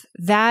depth.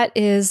 That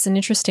is an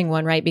interesting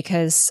one, right?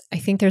 Because I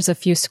think there's a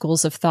few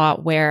schools of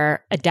thought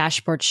where a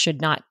dashboard should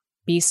not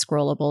be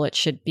scrollable. It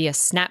should be a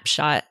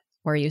snapshot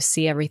where you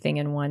see everything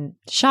in one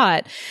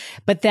shot.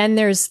 But then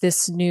there's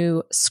this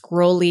new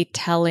scrolly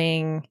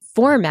telling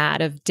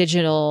format of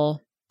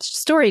digital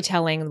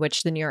storytelling,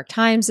 which the New York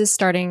Times is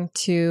starting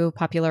to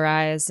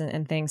popularize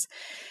and things.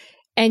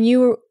 And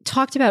you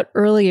talked about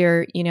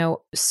earlier,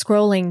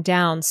 scrolling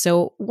down.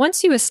 So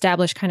once you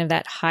establish kind of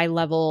that high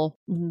level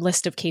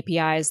list of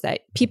KPIs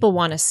that people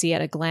want to see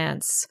at a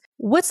glance,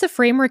 what's the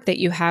framework that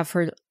you have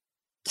for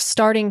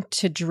starting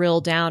to drill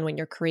down when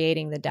you're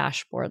creating the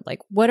dashboard? Like,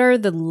 what are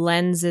the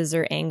lenses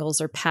or angles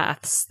or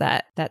paths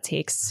that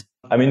takes?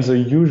 I mean, so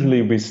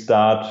usually we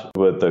start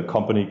with the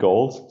company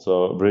goals.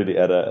 So really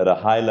at a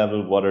high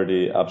level, what are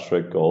the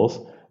abstract goals?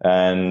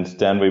 And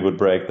then we would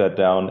break that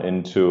down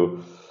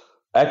into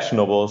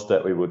actionables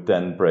that we would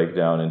then break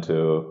down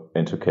into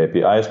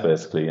KPIs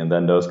basically. And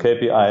then those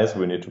KPIs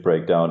we need to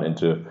break down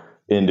into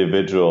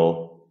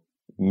individual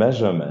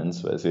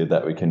measurements basically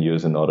that we can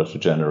use in order to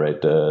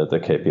generate the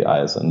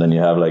KPIs. And then you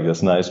have like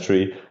this nice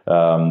tree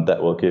that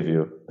will give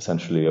you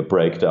essentially a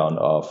breakdown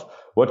of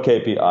what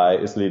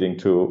KPI is leading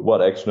to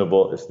what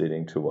actionable is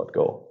leading to what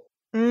goal.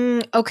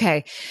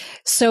 Okay.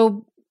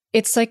 So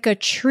it's like a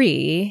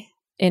tree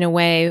in a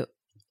way,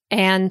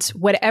 and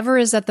whatever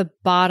is at the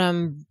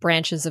bottom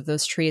branches of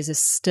those trees is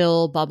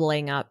still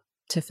bubbling up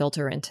to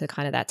filter into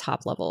kind of that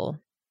top level.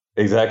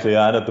 Exactly.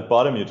 And at the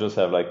bottom, you just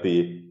have like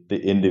the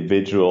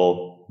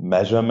individual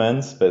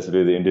measurements,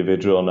 basically the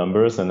individual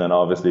numbers, and then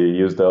obviously you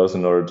use those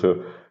in order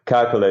to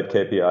calculate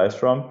KPIs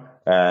from.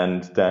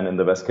 And then in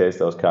the best case,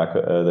 those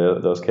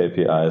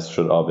KPIs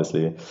should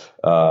obviously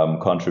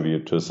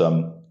contribute to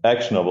some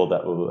actionable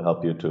that will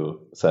help you to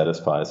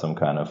satisfy some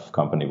kind of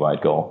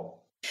company-wide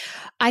goal.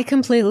 I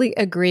completely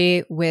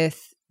agree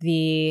with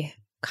the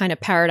kind of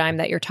paradigm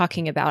that you're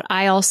talking about.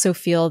 I also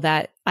feel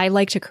that I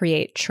like to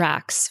create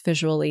tracks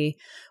visually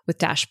with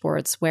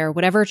dashboards where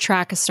whatever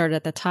track is started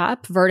at the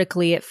top,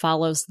 vertically it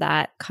follows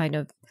that kind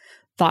of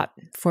thought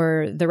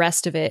for the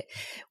rest of it,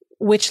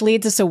 which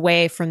leads us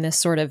away from this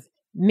sort of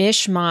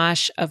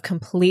mishmash of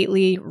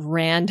completely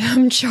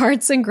random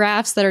charts and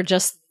graphs that are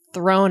just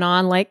thrown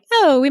on like,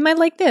 oh, we might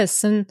like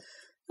this and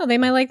oh, they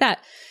might like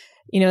that.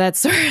 That's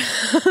sort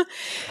of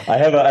I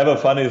have a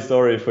funny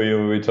story for you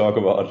when we talk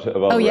about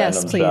oh,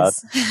 yes, please.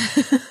 Charts.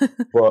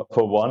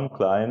 For one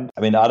client,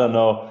 I mean, I don't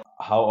know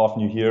how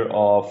often you hear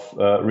of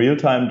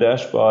real-time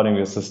dashboarding.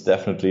 This is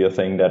definitely a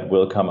thing that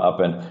will come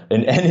up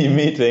in any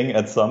meeting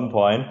at some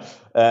point.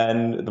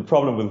 And the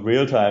problem with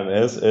real-time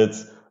is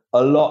it's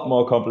a lot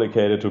more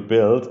complicated to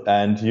build,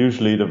 and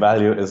usually the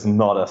value is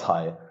not as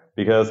high,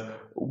 because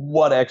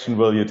what action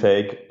will you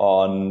take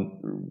on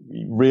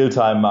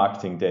real-time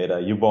marketing data?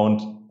 You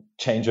won't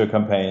change your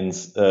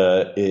campaigns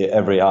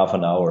every half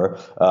an hour.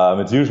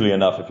 It's usually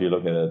enough if you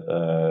look at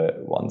it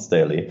once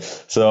daily.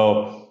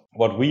 So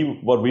what we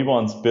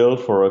once built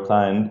for a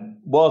client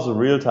was a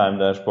real-time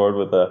dashboard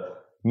with a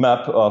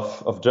map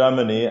of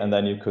Germany, and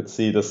then you could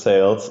see the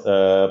sales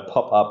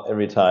pop up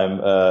every time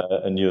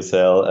a new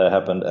sale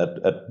happened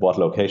at what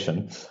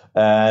location.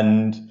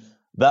 And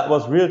that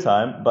was real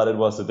time, but it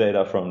was the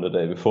data from the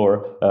day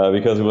before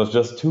because it was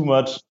just too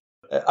much.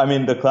 I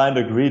mean, the client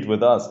agreed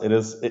with us. It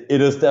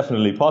is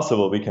definitely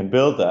possible. We can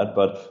build that,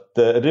 but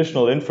the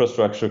additional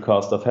infrastructure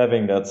cost of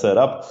having that set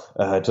up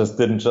just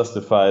didn't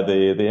justify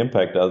the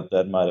impact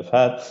that might have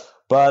had.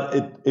 But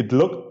it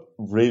looked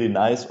really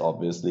nice,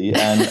 obviously,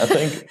 and I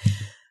think.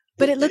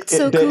 But it looked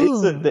so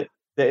cool.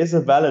 There is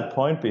a valid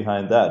point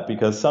behind that,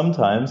 because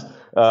sometimes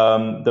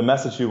the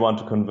message you want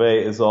to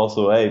convey is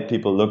also, hey,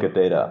 people look at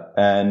data.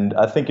 And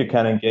I think you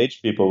can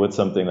engage people with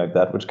something like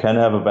that, which can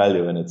have a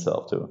value in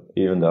itself too,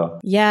 even though.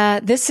 Yeah,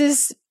 this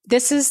is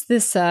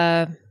this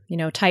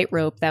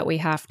tightrope that we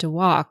have to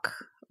walk,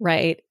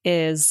 right?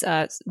 Is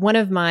one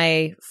of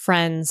my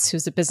friends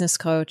who's a business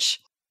coach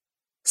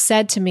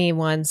said to me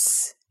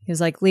once, he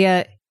was like,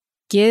 Leah,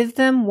 give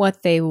them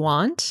what they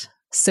want,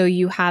 so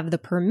you have the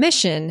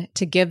permission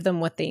to give them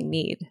what they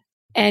need.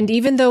 And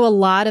even though a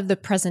lot of the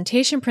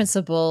presentation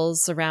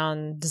principles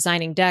around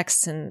designing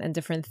decks and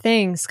different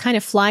things kind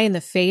of fly in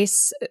the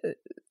face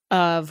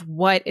of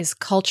what is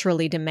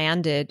culturally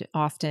demanded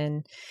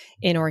often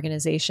in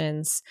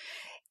organizations,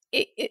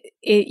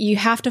 you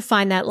have to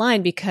find that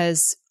line,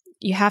 because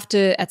you have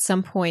to, at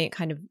some point,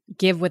 kind of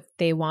give what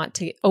they want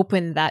to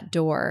open that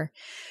door.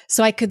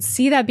 So I could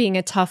see that being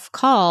a tough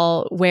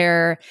call,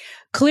 where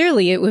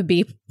clearly it would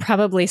be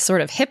probably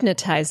sort of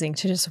hypnotizing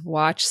to just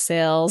watch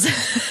sales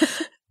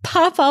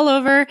pop all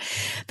over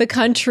the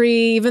country,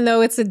 even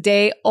though it's a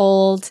day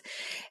old,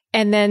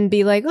 and then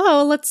be like,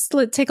 oh, let's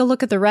take a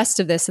look at the rest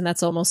of this. And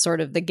that's almost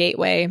sort of the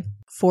gateway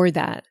for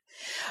that.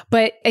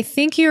 But I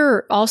think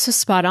you're also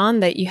spot on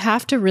that you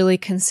have to really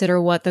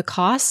consider what the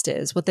cost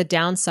is, what the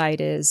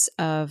downside is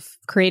of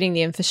creating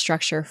the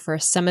infrastructure for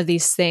some of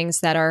these things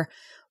that are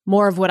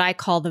more of what I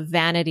call the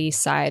vanity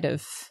side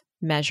of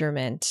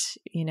measurement,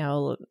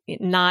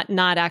 not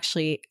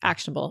actually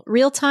actionable.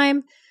 Real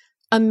time,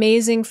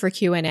 amazing for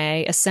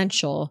Q&A,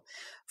 essential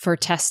for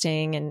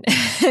testing and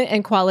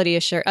and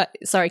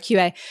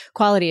QA,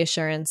 quality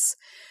assurance.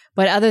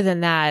 But other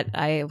than that,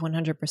 I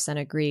 100%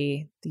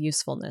 agree. The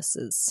usefulness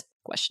is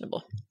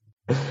questionable.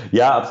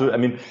 Yeah, absolutely.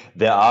 I mean,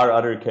 there are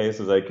other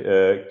cases like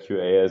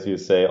QA, as you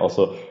say.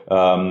 Also,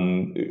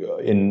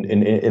 in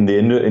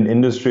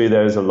industry,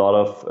 there's a lot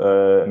of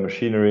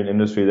machinery in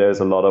industry. There's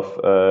a lot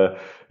of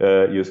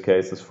use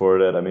cases for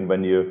that. I mean,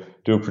 when you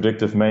do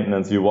predictive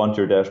maintenance, you want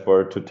your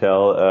dashboard to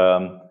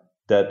tell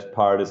that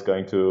part is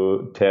going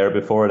to tear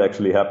before it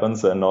actually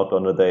happens and not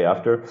on the day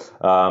after.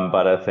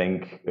 But I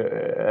think,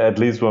 at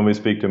least when we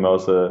speak to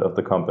most of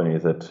the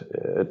companies,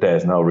 that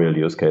there's no real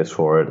use case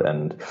for it.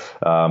 And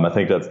I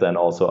think that's then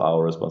also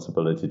our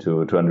responsibility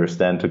to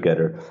understand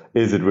together,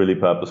 is it really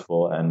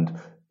purposeful? And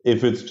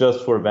if it's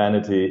just for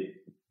vanity,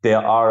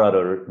 there are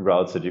other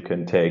routes that you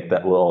can take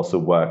that will also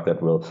work,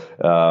 that will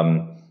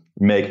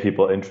make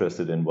people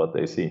interested in what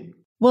they see.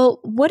 Well,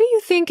 what do you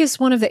think is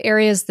one of the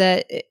areas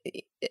that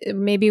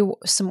maybe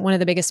one of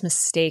the biggest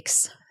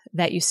mistakes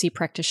that you see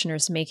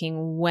practitioners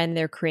making when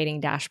they're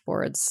creating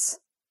dashboards?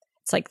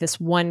 It's like this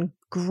one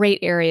great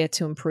area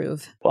to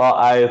improve. Well,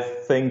 I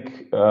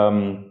think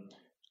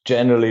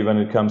generally when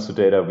it comes to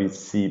data, we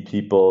see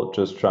people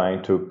just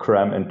trying to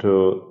cram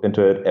into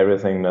it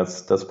everything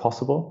that's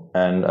possible.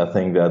 And I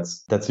think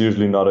that's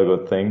usually not a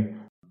good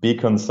thing. Be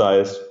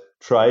concise,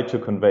 try to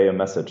convey a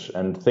message,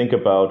 and think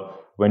about,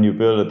 when you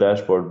build a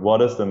dashboard,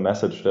 what is the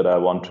message that I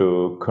want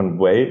to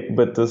convey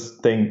with this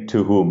thing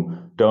to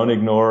whom? Don't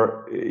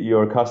ignore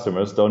your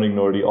customers. Don't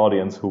ignore the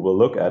audience who will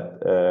look at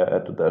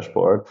the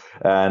dashboard.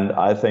 And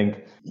I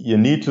think you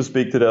need to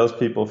speak to those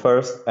people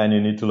first, and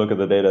you need to look at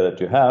the data that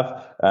you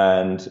have,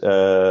 and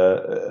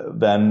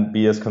then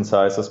be as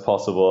concise as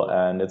possible.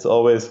 And it's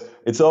always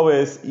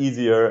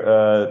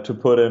easier to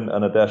put in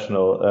an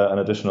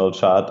additional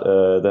chart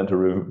than to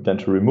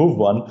remove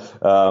one.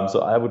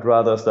 So I would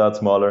rather start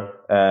smaller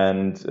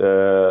and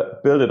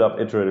build it up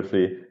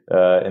iteratively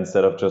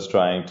instead of just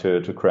trying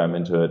to cram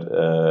into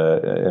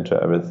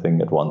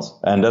everything at once.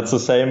 And that's the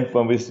same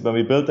when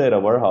we build data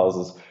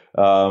warehouses.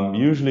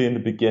 Usually in the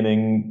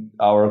beginning,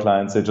 our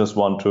clients, they just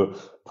want to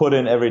put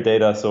in every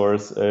data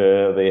source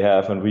they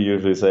have, and we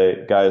usually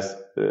say, guys,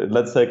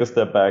 let's take a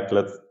step back.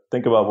 Let's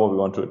think about what we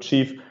want to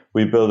achieve.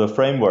 We build a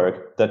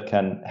framework that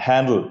can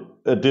handle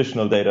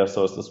additional data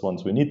sources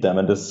once we need them.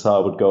 And this is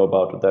how I would go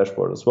about the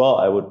dashboard as well.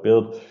 I would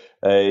build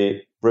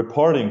a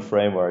reporting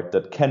framework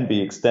that can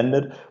be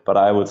extended, but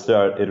I would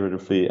start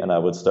iteratively, and I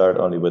would start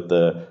only with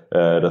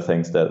the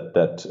things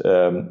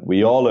that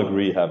we all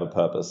agree have a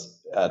purpose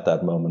at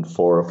that moment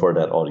for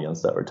that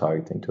audience that we're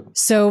targeting to.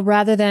 So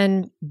rather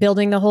than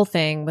building the whole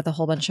thing with a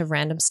whole bunch of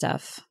random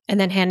stuff and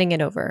then handing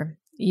it over,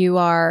 you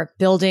are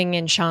building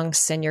in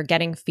chunks, and you're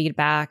getting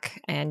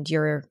feedback, and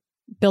you're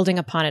building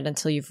upon it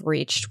until you've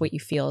reached what you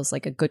feel is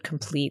like a good,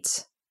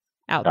 complete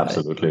output.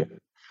 Absolutely.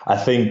 I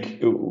think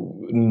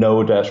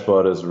no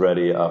dashboard is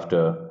ready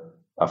after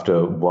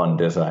one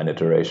design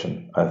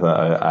iteration.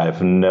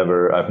 I've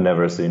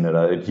never seen it.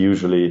 It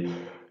usually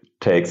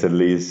takes at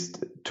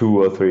least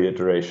 2 or 3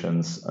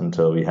 iterations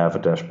until we have a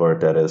dashboard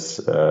that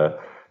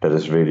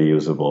is really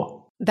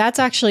usable. That's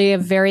actually a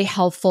very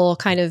helpful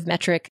kind of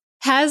metric.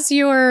 Has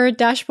your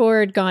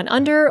dashboard gone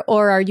under,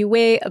 or are you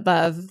way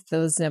above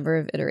those number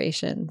of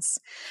iterations?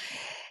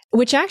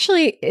 Which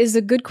actually is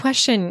a good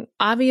question.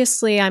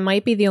 Obviously, I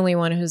might be the only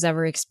one who's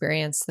ever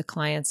experienced the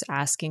clients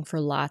asking for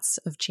lots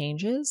of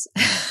changes.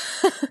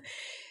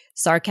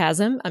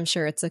 Sarcasm. I'm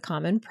sure it's a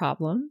common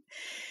problem.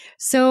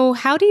 So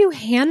how do you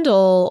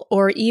handle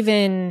or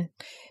even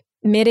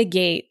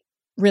mitigate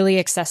really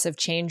excessive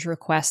change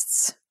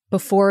requests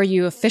before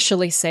you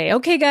officially say,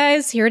 okay,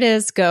 guys, here it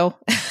is, go?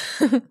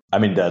 I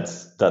mean,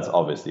 that's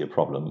obviously a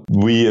problem.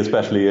 We,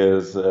 especially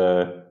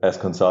as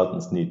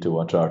consultants, need to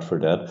watch out for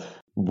that.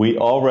 We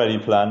already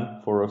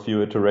plan for a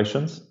few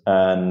iterations,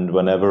 and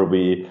whenever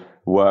we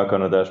work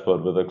on a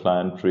dashboard with a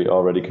client, we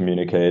already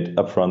communicate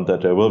upfront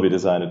that there will be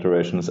design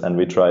iterations, and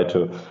we try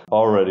to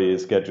already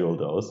schedule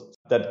those.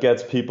 That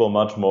gets people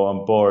much more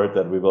on board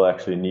that we will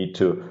actually need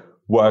to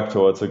work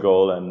towards a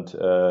goal. And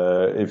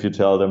if you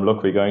tell them,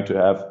 look, we're going to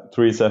have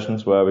 3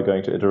 sessions where we're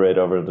going to iterate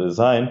over the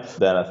design,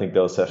 then I think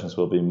those sessions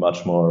will be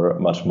much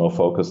more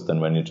focused than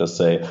when you just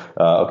say,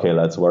 okay,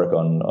 let's work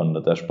on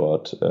the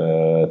dashboard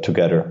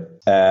together.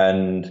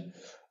 And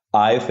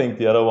I think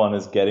the other one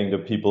is getting the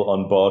people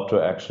on board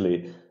to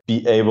actually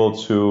be able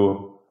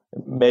to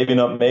maybe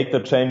not make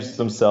the changes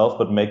themselves,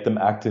 but make them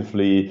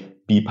actively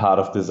be part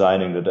of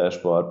designing the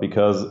dashboard.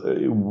 Because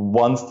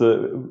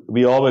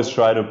we always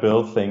try to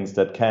build things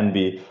that can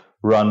be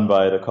run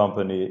by the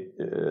company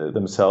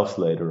themselves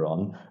later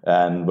on,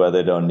 and where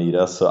they don't need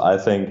us. So I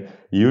think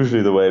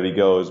usually the way we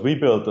go is we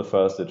build the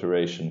first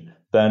iteration.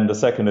 Then the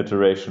second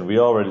iteration, we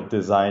already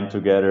designed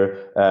together,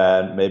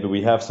 and maybe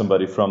we have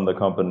somebody from the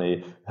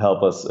company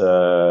help us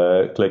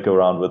click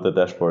around with the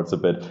dashboards a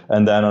bit.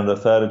 And then on the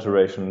third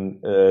iteration,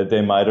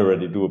 they might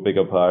already do a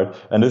bigger part.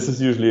 And this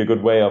is usually a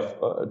good way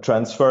of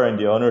transferring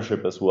the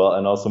ownership as well,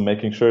 and also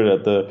making sure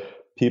that the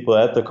people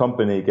at the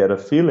company get a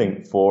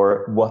feeling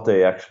for what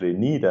they actually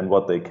need and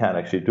what they can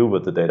actually do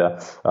with the data.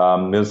 As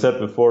I said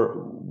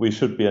before, we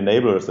should be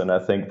enablers, and I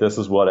think this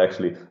is what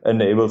actually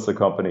enables the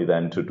company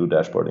then to do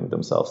dashboarding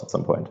themselves at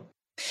some point.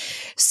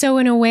 So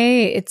in a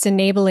way, it's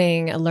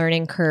enabling a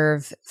learning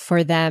curve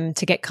for them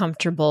to get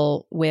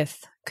comfortable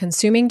with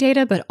consuming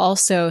data, but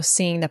also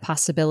seeing the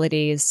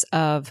possibilities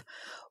of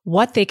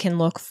what they can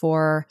look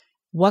for,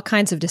 what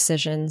kinds of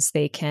decisions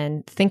they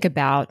can think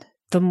about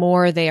the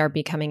more they are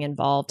becoming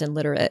involved and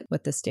literate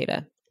with this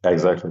data.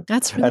 Exactly.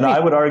 That's really and great. I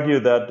would argue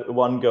that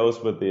one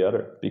goes with the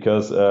other,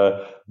 because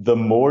the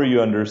more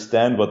you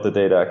understand what the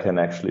data can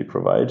actually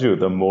provide you,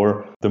 the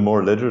more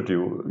literate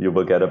you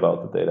will get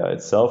about the data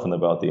itself and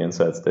about the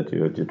insights that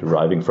you're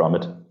deriving from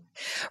it.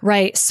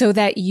 Right. So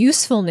that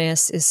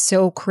usefulness is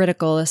so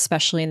critical,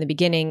 especially in the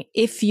beginning,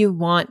 if you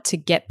want to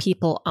get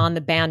people on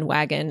the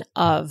bandwagon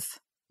of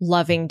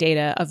loving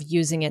data, of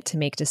using it to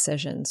make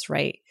decisions,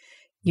 right?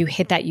 You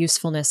hit that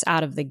usefulness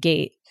out of the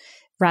gate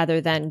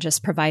rather than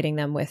just providing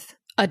them with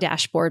a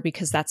dashboard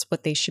because that's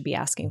what they should be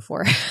asking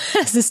for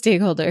as a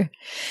stakeholder.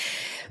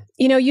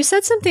 You know, you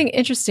said something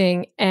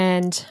interesting,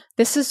 and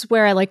this is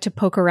where I like to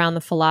poke around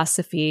the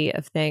philosophy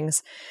of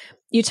things.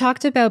 You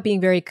talked about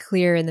being very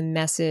clear in the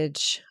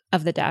message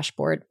of the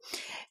dashboard.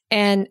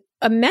 And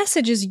a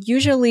message is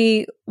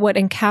usually what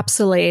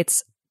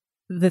encapsulates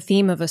the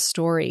theme of a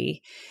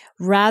story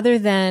rather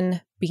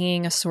than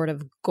being a sort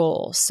of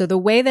goal. So the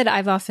way that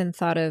I've often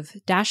thought of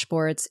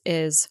dashboards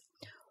is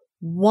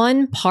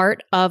one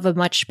part of a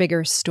much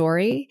bigger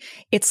story.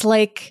 It's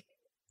like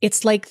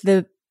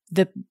the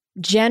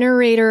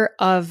generator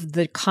of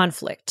the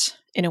conflict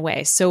in a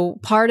way. So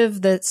part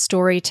of the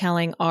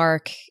storytelling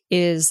arc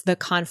is the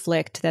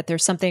conflict, that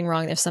there's something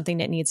wrong, there's something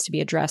that needs to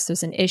be addressed,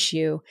 there's an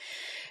issue.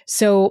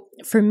 So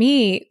for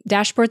me,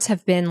 dashboards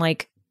have been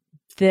like,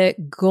 the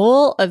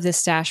goal of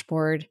this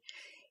dashboard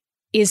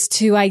is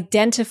to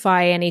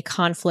identify any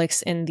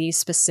conflicts in these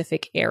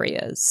specific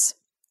areas.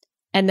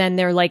 And then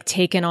they're like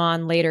taken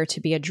on later to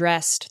be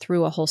addressed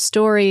through a whole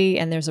story,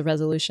 and there's a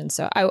resolution.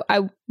 So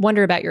I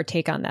wonder about your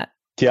take on that.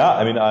 Yeah,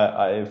 I mean,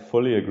 I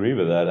fully agree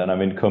with that. And I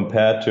mean,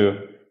 compared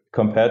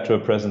to a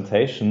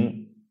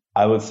presentation,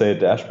 I would say a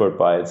dashboard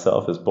by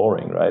itself is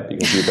boring, right?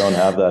 Because you don't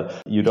have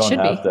that. You don't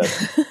have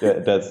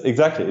that. That's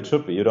exactly, it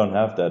should be. You don't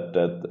have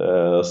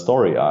that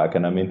story arc.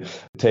 And I mean,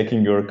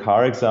 taking your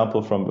car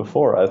example from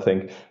before, I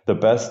think the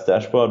best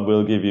dashboard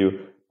will give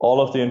you all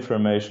of the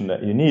information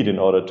that you need in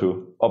order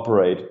to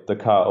operate the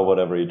car or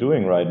whatever you're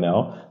doing right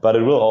now. But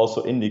it will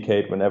also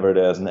indicate whenever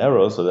there's an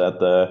error, so that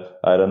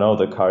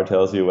the car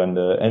tells you when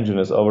the engine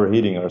is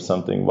overheating or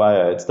something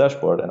via its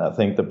dashboard. And I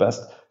think the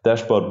best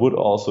dashboard would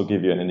also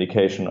give you an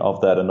indication of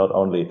that, and not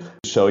only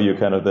show you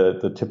kind of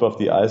the tip of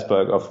the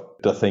iceberg of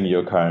the thing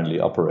you're currently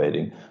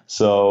operating.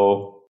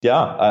 So yeah,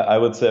 I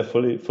would say I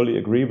fully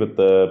agree with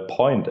the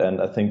point.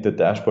 And I think the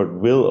dashboard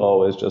will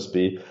always just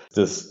be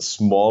this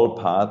small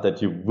part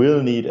that you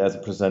will need as a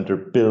presenter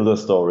build a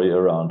story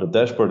around. The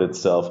dashboard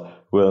itself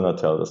will not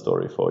tell the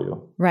story for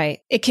you. Right.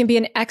 It can be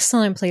an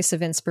excellent place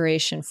of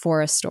inspiration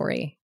for a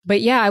story.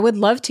 But yeah, I would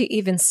love to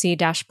even see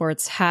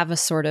dashboards have a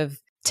sort of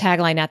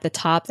tagline at the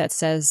top that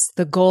says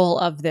the goal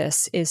of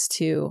this is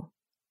to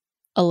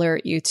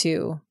alert you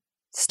to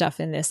stuff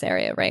in this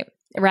area, right?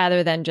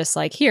 Rather than just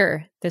like,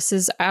 here, this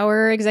is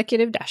our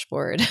executive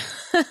dashboard,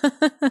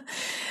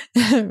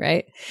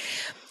 right?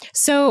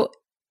 So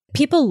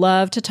people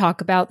love to talk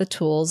about the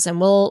tools,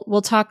 and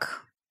we'll talk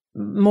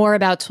more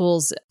about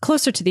tools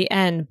closer to the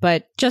end,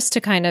 but just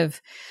to kind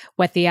of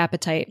whet the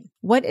appetite,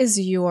 what is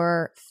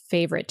your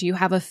favorite? Do you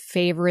have a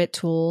favorite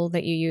tool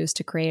that you use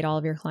to create all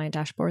of your client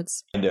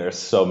dashboards? There are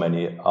so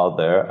many out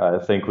there.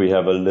 I think we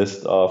have a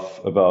list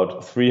of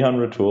about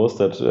 300 tools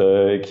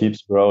that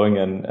keeps growing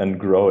and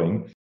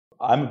growing.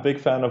 I'm a big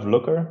fan of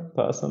Looker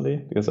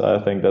personally, because I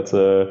think that's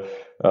a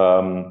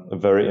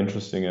very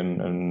interesting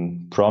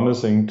and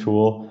promising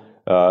tool.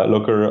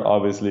 Looker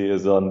obviously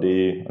is on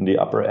the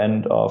upper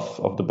end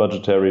of the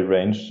budgetary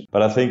range,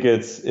 but I think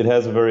it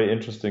has a very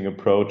interesting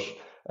approach.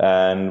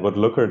 And what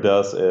Looker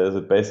does is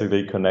it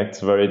basically connects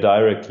very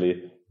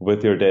directly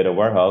with your data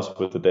warehouse,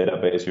 with the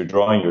database you're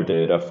drawing your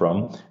data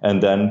from,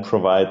 and then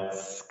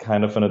provides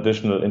kind of an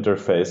additional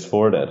interface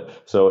for that.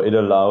 So it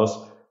allows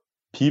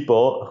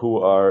people who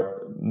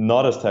are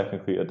not as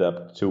technically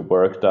adept to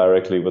work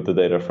directly with the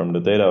data from the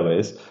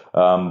database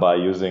by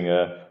using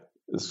a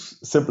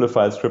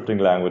simplified scripting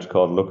language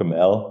called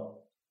LookML,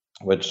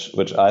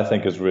 which I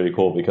think is really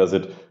cool, because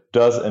it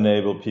does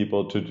enable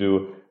people to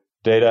do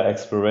data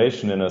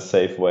exploration in a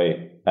safe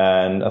way.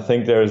 And I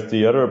think there's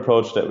the other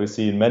approach that we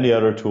see in many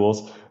other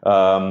tools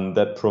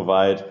that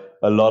provide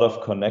a lot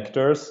of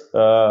connectors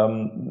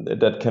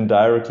that can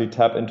directly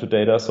tap into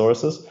data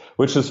sources,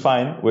 which is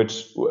fine,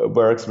 which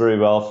works very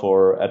well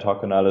for ad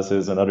hoc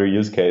analysis and other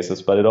use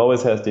cases, but it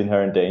always has the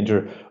inherent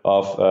danger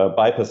of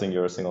bypassing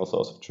your single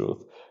source of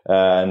truth.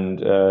 And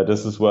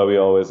this is where we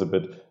always a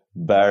bit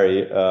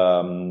vary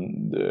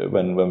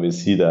when we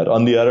see that.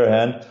 On the other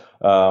hand,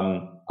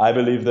 I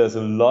believe there's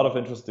a lot of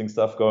interesting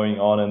stuff going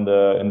on in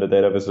the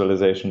data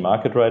visualization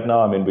market right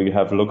now. I mean, we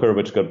have Looker,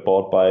 which got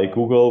bought by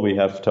Google. We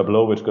have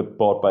Tableau, which got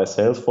bought by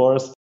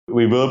Salesforce.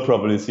 We will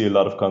probably see a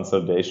lot of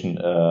consolidation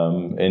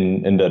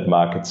in that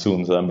market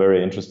soon. So I'm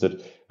very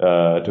interested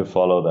to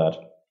follow that.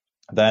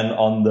 Then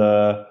on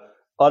the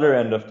other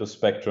end of the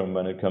spectrum,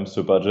 when it comes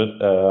to budget,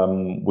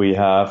 we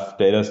have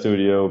Data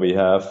Studio, we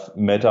have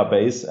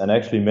Metabase, and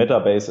actually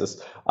Metabase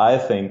is, I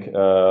think,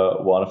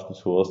 one of the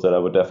tools that I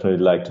would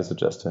definitely like to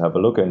suggest to have a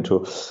look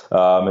into.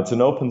 It's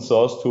an open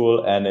source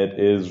tool, and it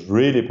is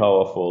really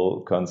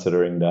powerful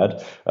considering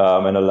that,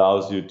 and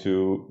allows you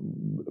to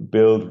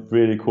build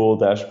really cool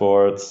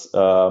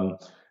dashboards.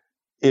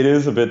 It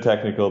is a bit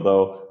technical,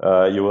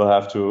 though. You will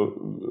have to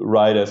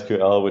write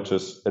SQL, which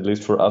is, at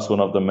least for us, one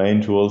of the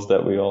main tools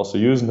that we also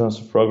use in terms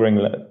of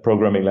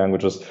programming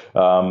languages.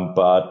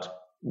 But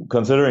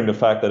considering the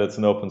fact that it's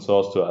an open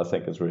source tool, I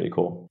think it's really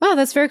cool. Wow,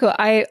 that's very cool.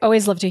 I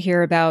always love to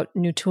hear about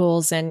new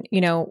tools. And,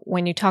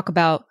 when you talk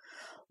about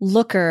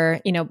Looker,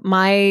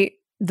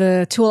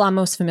 the tool I'm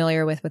most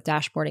familiar with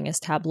dashboarding is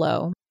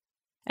Tableau.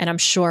 And I'm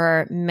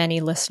sure many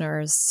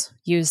listeners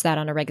use that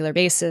on a regular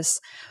basis.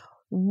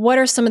 What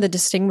are some of the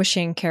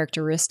distinguishing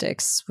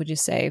characteristics, would you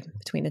say,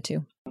 between the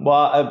two?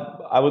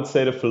 Well, I would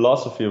say the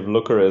philosophy of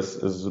Looker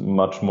is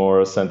much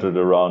more centered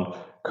around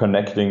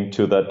connecting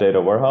to that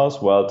data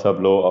warehouse, while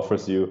Tableau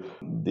offers you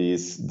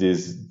these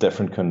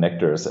different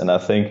connectors. And I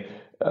think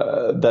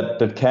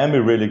that can be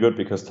really good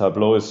because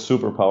Tableau is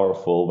super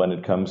powerful when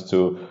it comes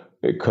to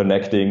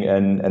connecting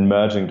and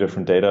merging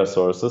different data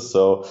sources.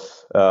 So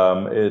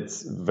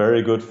it's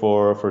very good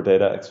for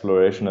data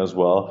exploration as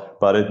well,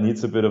 but it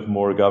needs a bit of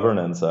more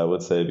governance, I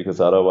would say,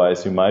 because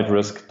otherwise you might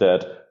risk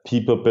that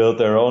people build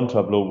their own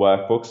Tableau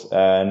workbooks.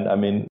 And I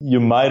mean, you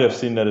might have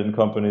seen that in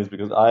companies,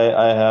 because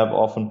I have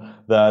often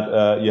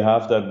that you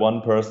have that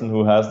one person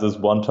who has this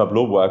one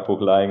Tableau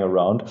workbook lying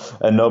around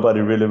and nobody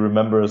really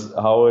remembers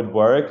how it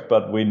worked,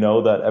 but we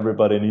know that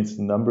everybody needs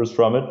the numbers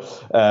from it.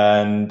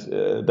 And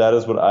that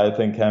is what I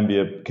think can be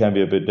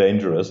a bit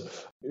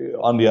dangerous.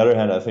 On the other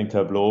hand, I think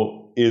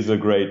Tableau is a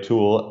great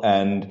tool,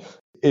 and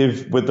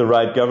if with the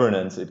right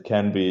governance, it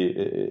can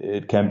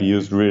be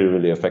used really,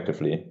 really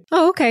effectively.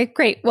 Oh, okay,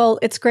 great. Well,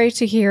 it's great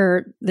to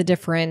hear the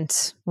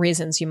different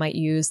reasons you might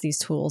use these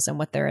tools and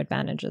what their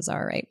advantages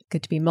are, right?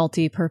 Good to be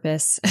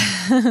multi-purpose.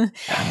 I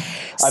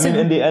mean,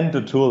 in the end,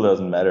 the tool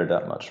doesn't matter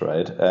that much,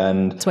 right?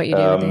 And it's what you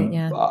do with it,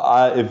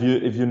 yeah.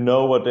 If you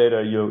know what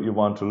data you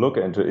want to look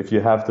into, if you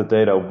have the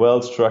data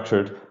well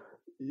structured,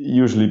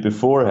 usually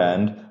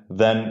beforehand,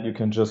 then you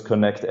can just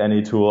connect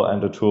any tool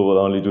and the tool will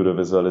only do the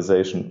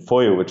visualization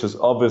for you, which is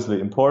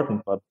obviously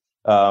important. But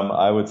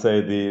I would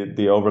say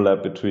the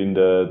overlap between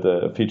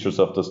the features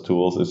of those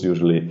tools is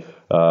usually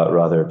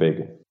rather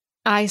big.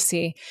 I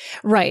see.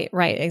 Right,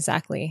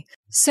 exactly.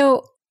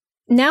 So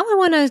now I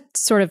want to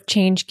sort of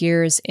change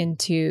gears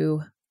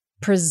into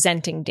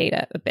presenting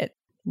data a bit.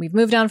 We've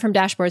moved on from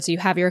dashboards. So you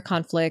have your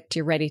conflict.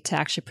 You're ready to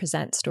actually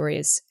present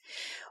stories.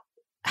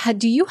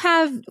 Do you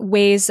have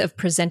ways of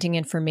presenting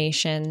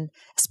information,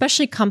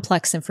 especially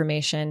complex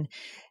information,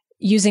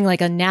 using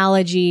like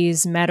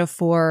analogies,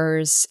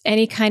 metaphors,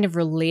 any kind of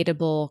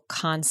relatable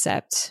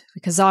concept?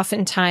 Because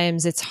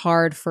oftentimes it's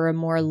hard for a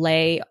more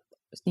lay,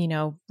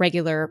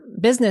 regular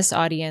business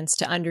audience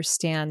to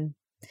understand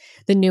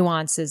the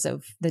nuances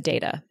of the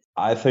data.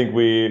 I think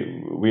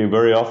we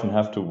very often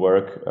have to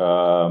work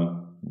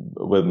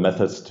with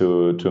methods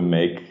to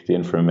make the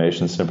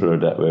information simpler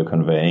that we're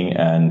conveying.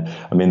 And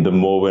I mean, the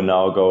more we're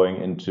now going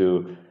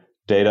into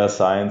data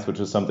science, which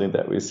is something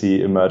that we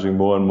see emerging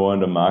more and more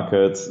in the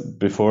markets.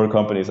 Before,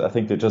 companies, I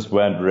think they just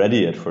weren't ready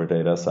yet for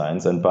data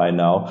science. And by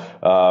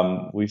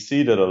now, we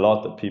see that a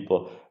lot, that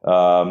people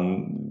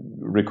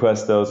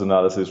request those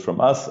analyses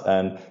from us.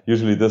 And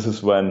usually this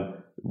is when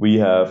we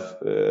have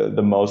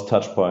the most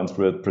touch points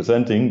with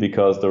presenting,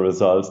 because the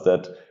results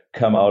that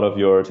come out of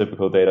your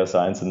typical data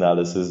science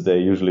analysis, they're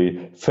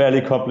usually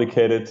fairly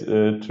complicated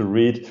to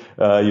read.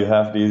 You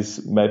have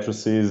these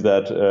matrices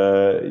that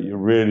you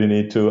really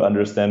need to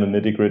understand the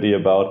nitty-gritty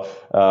about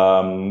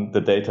the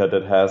data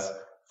that has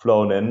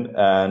flown in.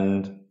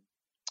 And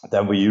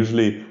then we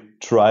usually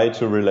try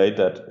to relate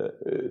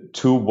that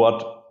to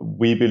what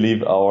we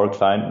believe our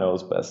client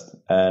knows best.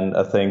 And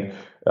I think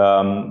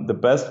the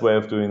best way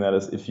of doing that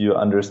is if you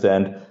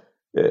understand,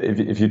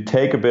 if you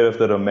take a bit of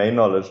the domain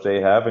knowledge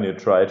they have and you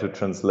try to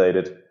translate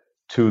it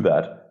to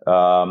that.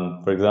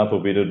 For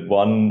example, we did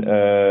one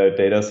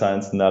data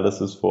science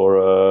analysis for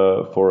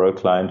a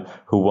client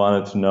who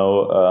wanted to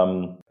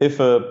know if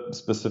a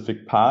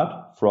specific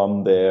part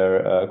from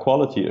their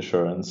quality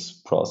assurance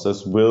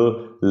process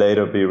will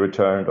later be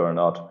returned or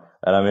not.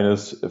 And I mean,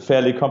 it's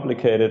fairly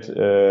complicated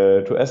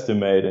to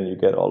estimate, and you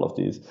get all of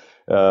these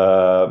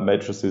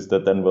matrices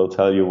that then will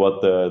tell you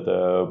what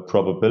the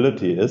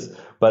probability is.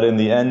 But in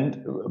the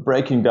end,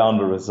 breaking down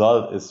the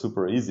result is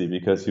super easy,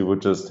 because you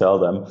would just tell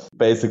them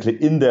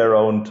basically in their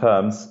own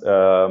terms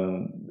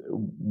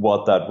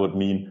what that would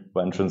mean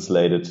when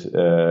translated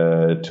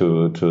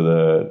to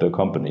the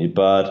company.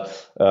 But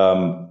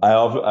I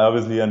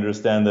obviously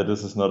understand that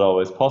this is not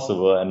always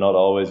possible, and not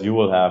always you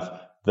will have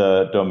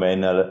the domain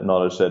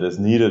knowledge that is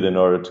needed in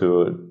order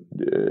to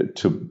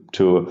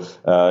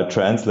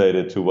translate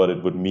it to what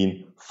it would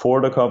mean for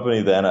the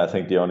company. Then I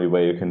think the only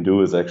way you can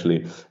do is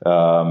actually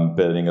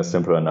building a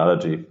simple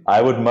analogy.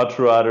 I would much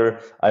rather,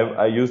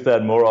 I use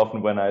that more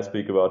often when I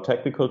speak about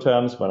technical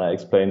terms, when I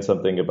explain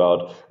something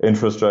about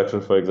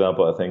infrastructure, for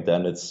example. I think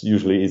then it's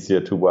usually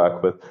easier to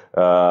work with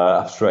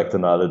abstract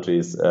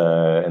analogies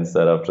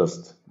instead of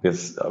just,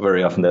 because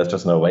very often there's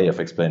just no way of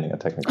explaining a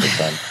technical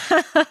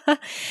term.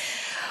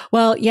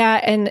 Well, yeah,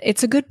 and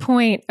it's a good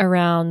point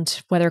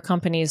around whether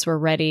companies were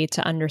ready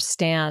to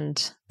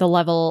understand the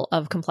level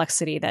of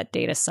complexity that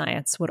data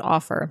science would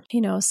offer.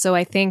 So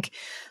I think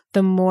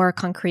the more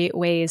concrete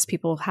ways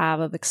people have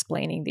of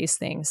explaining these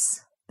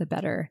things, the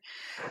better.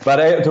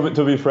 But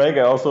to be frank,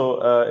 I also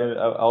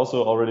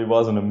already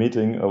was in a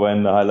meeting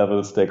when a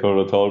high-level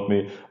stakeholder told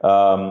me,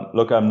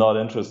 "Look, I'm not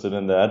interested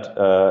in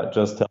that.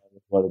 Just tell me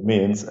what it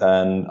means."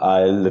 And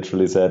I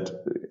literally said,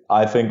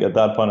 I think at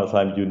that point of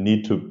time, you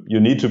need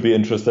to be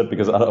interested,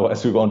 because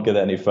otherwise we won't get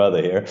any further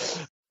here.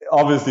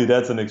 Obviously,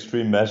 that's an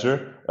extreme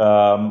measure.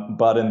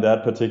 But in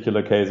that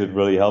particular case, it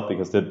really helped,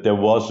 because there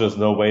was just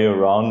no way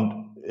around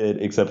it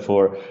except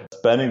for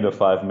spending the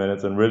 5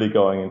 minutes and really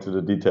going into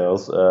the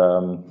details.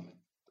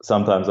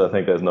 Sometimes I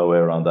think there's no way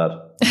around that.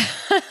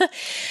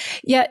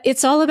 Yeah,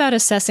 it's all about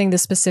assessing the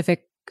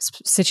specific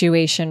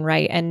situation,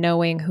 right? And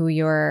knowing who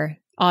your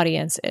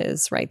audience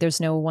is, right? There's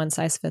no one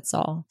size fits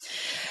all.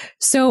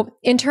 So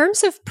in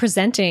terms of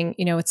presenting,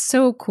 it's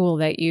so cool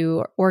that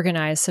you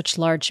organize such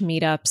large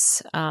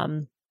meetups,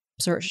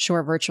 sort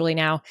of virtually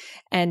now,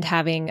 and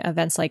having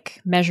events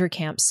like Measure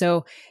Camp.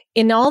 So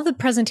in all the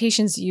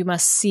presentations you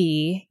must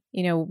see,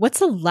 what's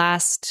the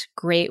last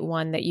great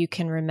one that you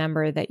can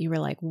remember that you were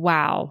like,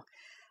 wow,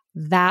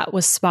 that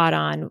was spot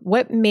on?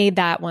 What made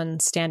that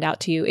one stand out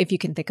to you, if you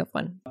can think of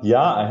one?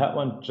 Yeah, I had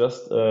one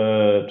just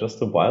a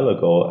while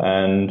ago,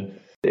 and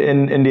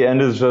in the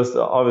end, it's just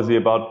obviously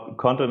about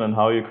content and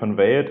how you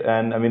convey it.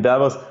 And I mean,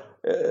 that was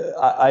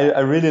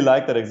I really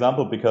like that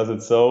example, because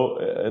it's so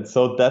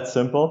that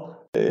simple.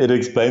 It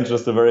explains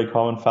just a very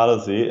common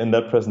fallacy in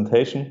that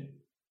presentation.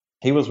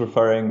 He was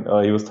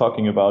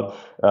talking about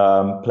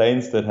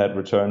planes that had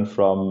returned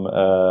from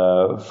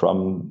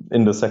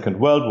in the Second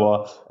World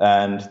War,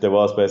 and there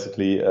was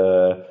basically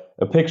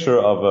a picture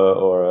of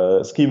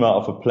a schema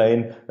of a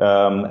plane,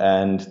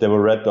 and there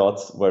were red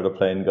dots where the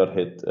plane got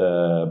hit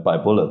by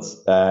bullets.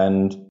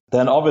 And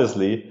then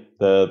obviously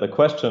the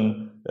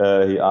question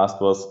he asked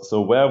was,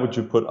 so where would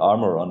you put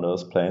armor on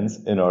those planes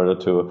in order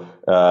to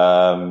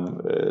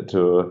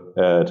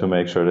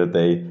make sure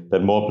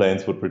that more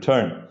planes would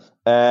return?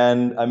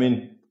 And I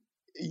mean,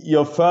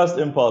 your first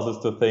impulse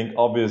is to think,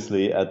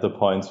 obviously, at the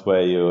points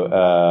where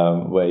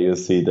you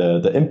see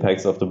the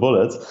impacts of the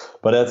bullets,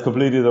 but that's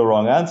completely the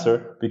wrong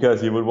answer,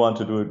 because you would want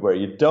to do it where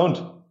you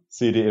don't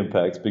see the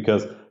impacts,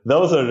 because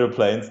those are the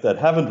planes that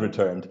haven't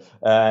returned.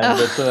 And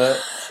it's a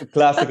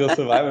classical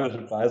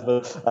survivorship bias.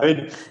 But I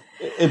mean,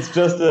 it's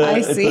just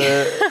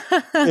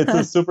it's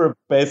a super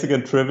basic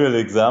and trivial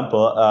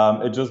example.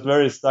 It just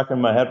very stuck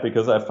in my head,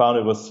 because I found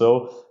it was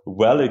so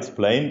well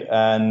explained,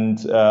 and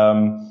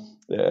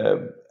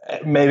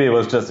maybe it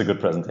was just a good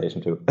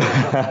presentation too.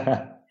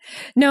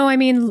 No, I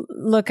mean,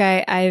 look,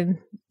 I'm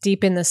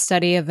deep in the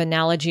study of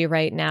analogy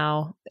right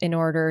now in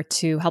order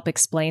to help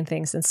explain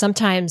things. And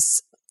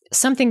sometimes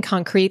something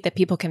concrete that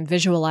people can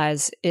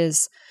visualize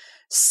is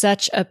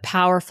such a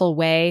powerful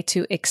way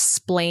to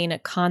explain a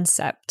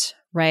concept,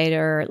 right?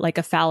 Or like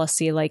a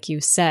fallacy, like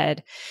you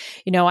said.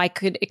 I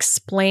could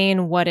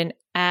explain what an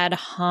ad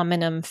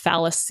hominem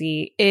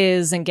fallacy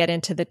is and get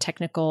into the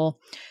technical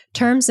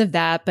terms of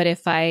that. But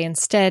if I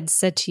instead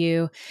said to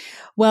you,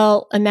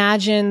 well,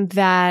 imagine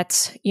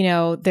that,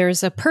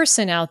 there's a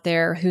person out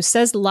there who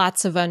says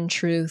lots of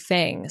untrue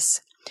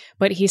things,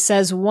 but he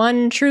says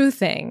one true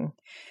thing,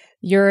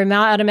 you're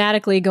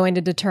automatically going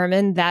to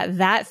determine that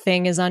that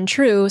thing is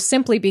untrue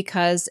simply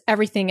because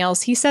everything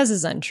else he says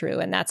is untrue.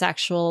 And that's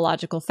actual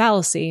logical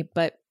fallacy.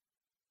 But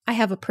I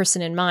have a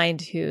person in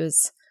mind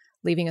who's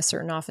leaving a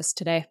certain office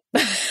today.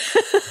 But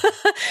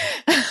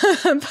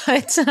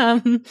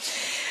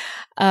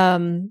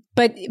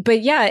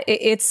yeah,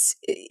 it's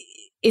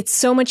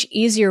so much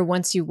easier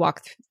once you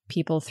walk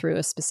people through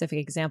a specific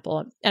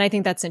example. And I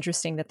think that's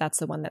interesting that that's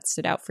the one that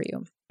stood out for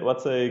you.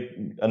 What's a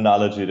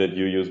analogy that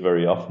you use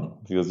very often?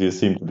 Because you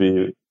seem to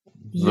be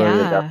very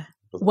adaptable.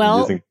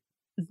 Well,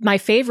 my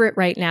favorite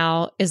right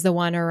now is the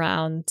one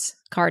around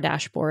car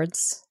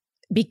dashboards.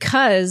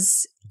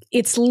 because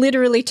it's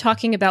literally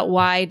talking about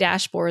why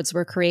dashboards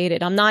were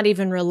created. I'm not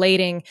even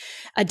relating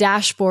a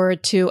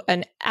dashboard to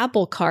an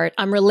Apple cart.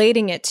 I'm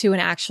relating it to an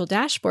actual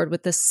dashboard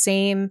with the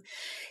same.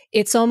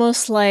 It's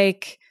almost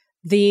like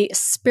the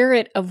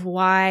spirit of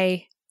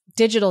why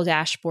digital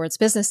dashboards,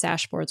 business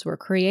dashboards were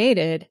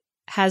created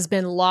has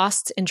been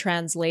lost in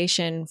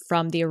translation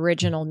from the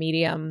original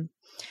medium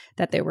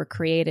that they were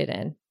created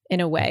in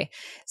a way.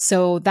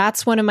 So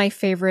that's one of my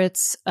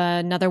favorites.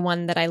 Another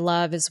one that I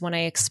love is when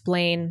I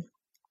explain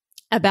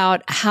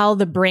about how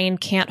the brain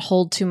can't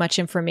hold too much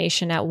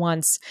information at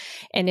once.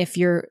 And if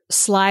your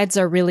slides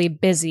are really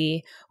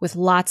busy with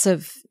lots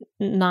of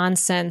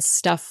nonsense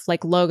stuff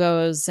like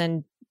logos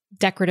and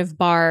decorative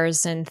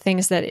bars and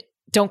things that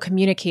don't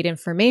communicate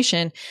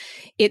information,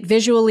 it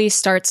visually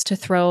starts to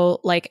throw,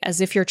 like as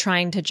if you're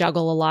trying to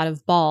juggle a lot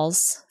of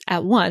balls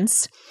at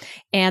once.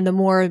 And the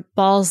more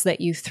balls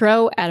that you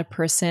throw at a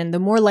person, the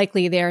more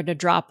likely they are to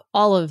drop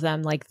all of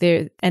them.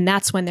 And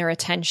that's when their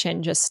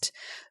attention just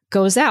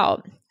goes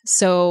out.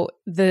 So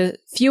the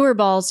fewer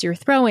balls you're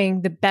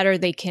throwing, the better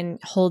they can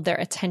hold their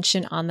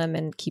attention on them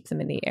and keep them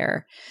in the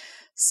air.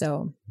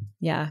 So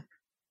yeah,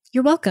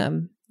 you're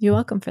welcome. You're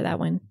welcome for that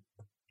one.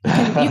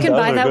 You can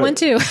buy that one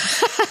too.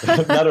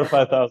 Another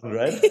 5,000,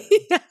 right?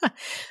 Yeah.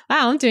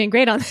 Wow, I'm doing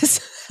great on this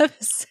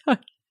episode.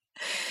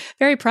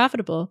 Very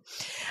profitable.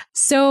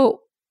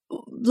 So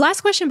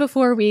last question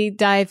before we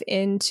dive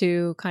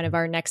into kind of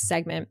our next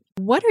segment.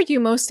 What are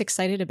you most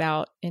excited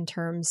about in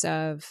terms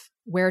of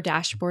where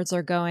dashboards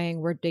are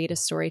going, where data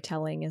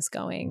storytelling is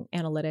going,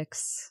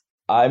 analytics?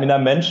 I mean, I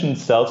mentioned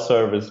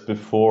self-service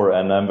before,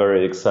 and I'm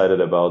very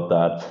excited about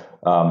that.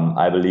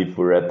 I believe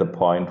we're at the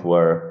point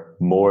where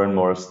more and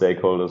more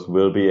stakeholders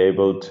will be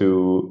able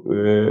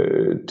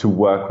to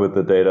work with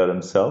the data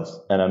themselves.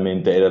 And I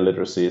mean, data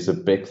literacy is a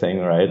big thing,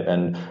 right?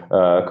 And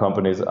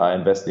companies are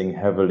investing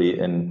heavily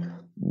in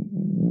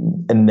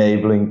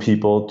enabling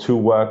people to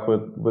work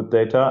with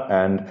data.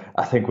 And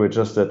I think we're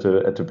just at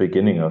the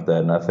beginning of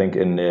that. And I think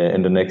in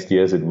the next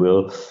years, it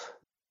will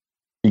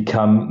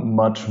become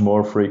much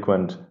more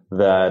frequent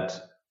that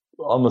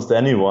almost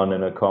anyone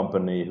in a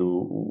company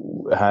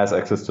who has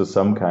access to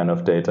some kind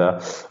of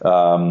data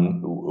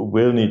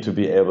will need to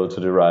be able to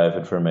derive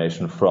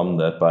information from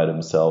that by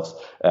themselves.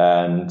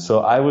 And so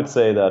I would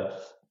say that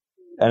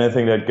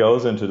anything that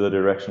goes into the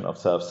direction of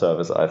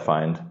self-service, I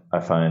find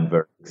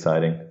very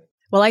exciting.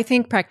 Well, I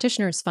think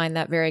practitioners find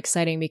that very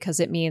exciting because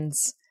it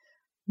means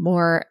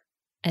more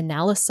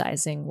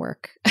analyzing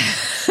work,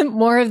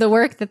 more of the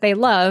work that they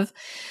love.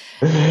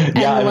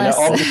 Yeah, I mean, I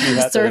obviously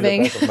had that in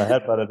the back of my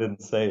head, but I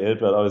didn't say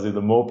it. But obviously,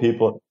 the more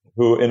people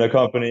who in a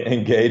company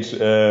engage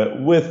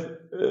with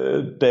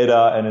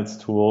data and its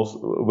tools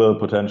will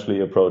potentially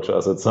approach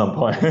us at some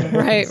point.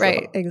 Right,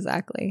 right,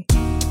 exactly.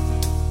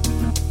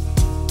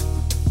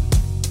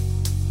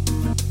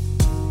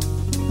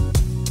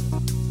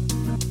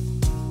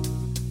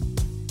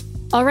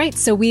 All right,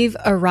 so we've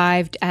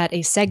arrived at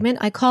a segment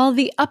I call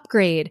the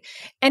upgrade.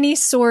 Any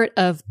sort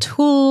of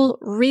tool,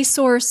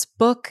 resource,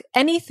 book,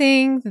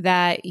 anything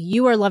that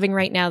you are loving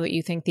right now that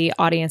you think the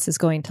audience is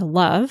going to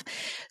love.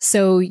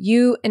 So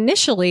you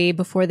initially,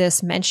 before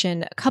this,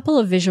 mentioned a couple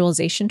of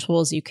visualization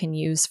tools you can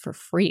use for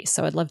free.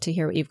 So I'd love to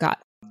hear what you've got.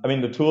 I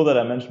mean, the tool that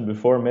I mentioned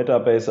before,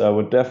 Metabase, I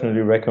would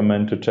definitely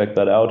recommend to check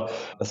that out.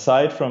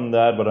 Aside from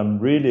that, what I'm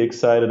really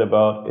excited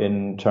about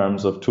in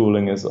terms of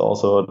tooling is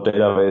also a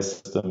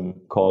database system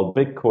called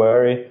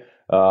BigQuery,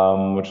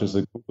 which is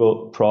a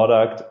Google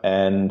product.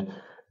 And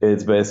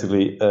it's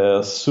basically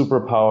a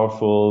super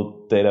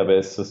powerful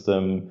database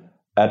system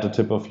at the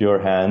tip of your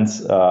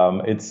hands.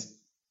 It's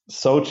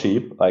so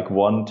cheap, like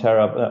one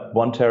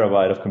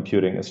terabyte of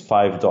computing is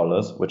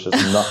 $5, which is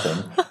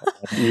nothing.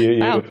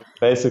 You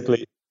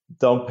basically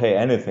don't pay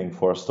anything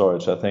for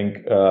storage. I think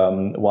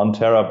 1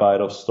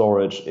 terabyte of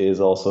storage is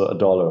also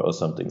 $1 or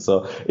something.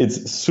 So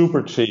it's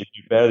super cheap.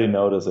 You barely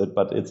notice it,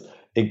 but it's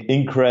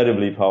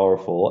incredibly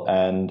powerful.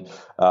 And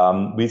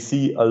we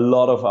see a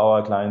lot of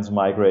our clients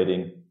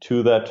migrating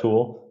to that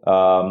tool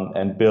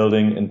and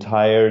building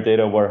entire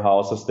data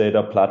warehouses,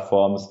 data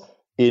platforms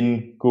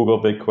in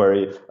Google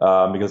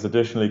BigQuery because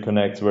additionally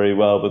connects very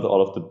well with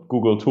all of the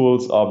Google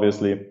tools,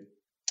 obviously.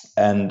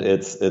 And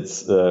it's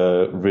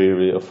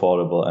really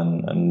affordable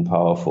and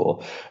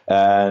powerful,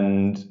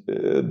 and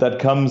that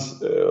comes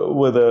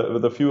with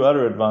a few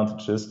other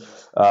advantages.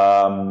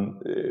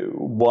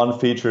 One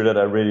feature that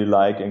I really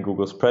like in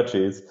Google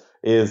Spreadsheets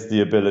is the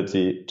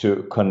ability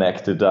to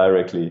connect it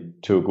directly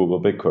to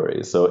Google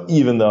BigQuery. So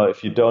even though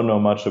if you don't know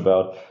much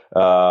about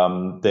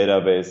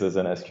databases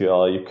and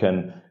SQL, you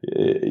can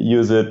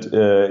use it.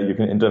 You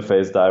can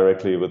interface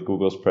directly with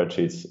Google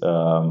Spreadsheets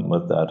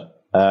with that.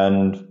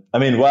 And I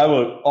mean, while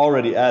we're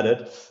already at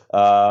it,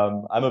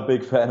 I'm a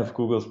big fan of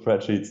Google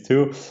Spreadsheets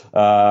too.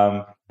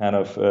 Kind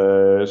of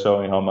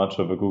showing how much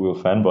of a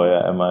Google fanboy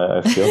I am,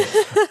 I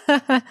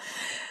feel.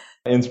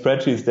 In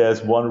Spreadsheets,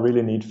 there's one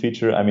really neat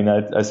feature. I mean,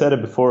 I said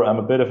it before, I'm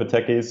a bit of a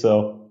techie,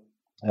 so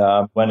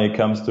When it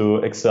comes to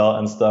Excel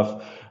and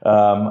stuff,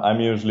 I'm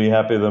usually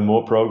happy the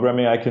more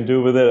programming I can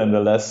do with it and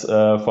the less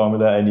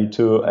formula I need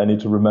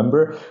to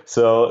remember.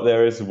 So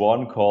there is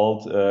one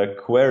called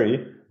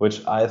Query,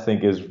 which I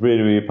think is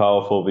really, really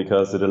powerful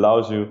because it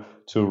allows you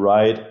to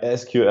write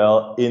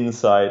SQL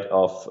inside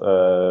of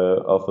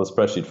a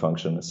spreadsheet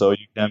function. So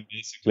you can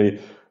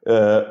basically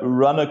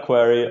run a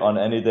query on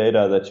any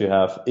data that you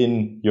have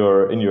in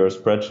your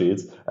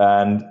spreadsheets,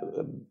 and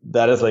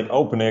that is like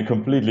opening a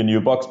completely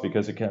new box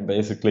because you can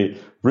basically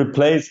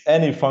replace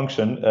any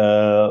function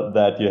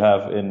that you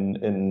have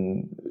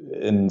in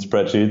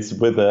spreadsheets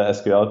with a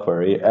SQL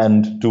query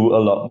and do a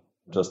lot more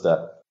just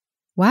that.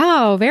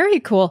 Wow, very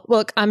cool.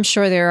 Look, I'm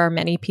sure there are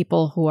many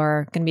people who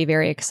are going to be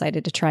very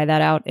excited to try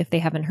that out if they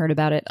haven't heard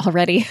about it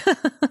already.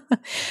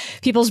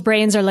 People's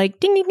brains are like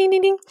ding, ding, ding,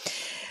 ding, ding.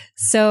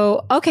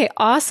 So, okay,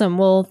 awesome.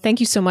 Well, thank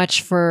you so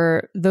much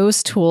for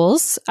those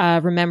tools.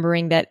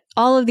 Remembering that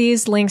all of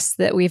these links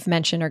that we've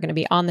mentioned are going to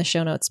be on the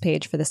show notes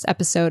page for this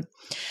episode.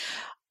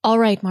 All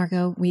right,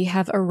 Margot, we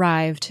have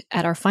arrived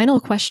at our final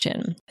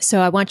question.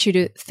 So I want you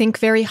to think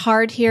very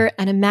hard here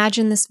and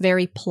imagine this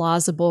very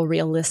plausible,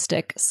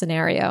 realistic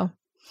scenario.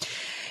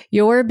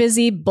 You're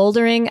busy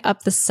bouldering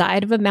up the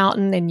side of a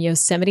mountain in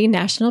Yosemite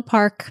National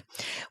Park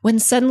when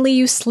suddenly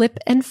you slip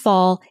and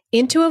fall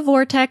into a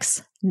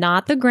vortex,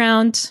 not the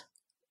ground.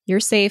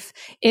 You're safe,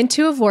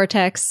 into a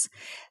vortex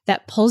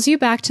that pulls you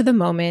back to the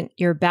moment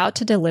you're about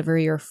to deliver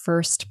your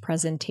first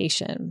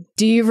presentation.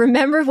 Do you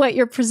remember what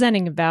you're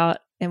presenting about?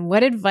 And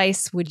what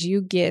advice would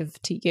you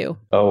give to you?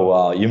 Oh,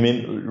 wow. You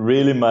mean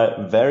really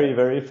my very,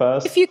 very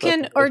first? If you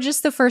can, or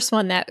just the first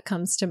one that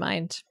comes to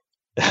mind.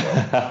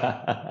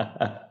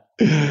 I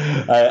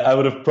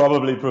would have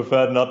probably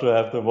preferred not to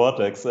have the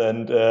vortex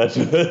and just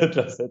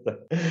hit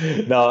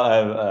that. No,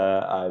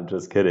 I'm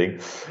just kidding.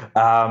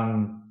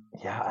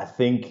 Yeah, I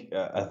think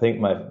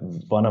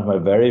one of my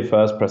very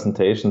first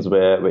presentations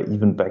were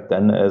even back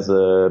then as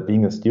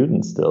being a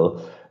student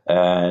still,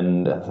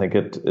 and I think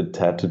it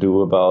had to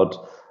do about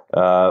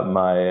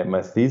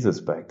my thesis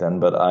back then.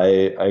 But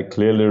I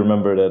clearly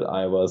remember that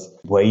I was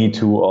way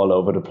too all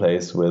over the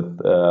place with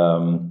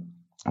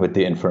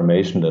the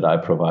information that I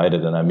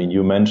provided. And I mean,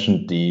 you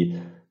mentioned the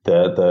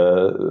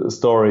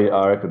story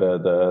arc,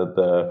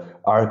 the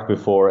arc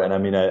before, and I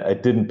mean, I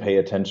didn't pay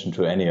attention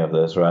to any of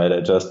this, right? I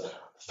just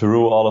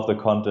threw all of the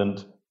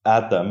content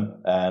at them,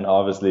 and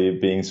obviously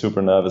being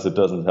super nervous, it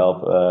doesn't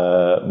help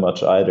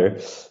much either.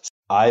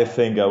 I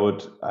think I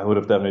would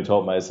have definitely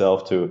told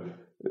myself to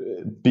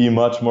be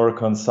much more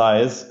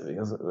concise,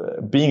 because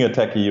being a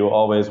techie, you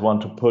always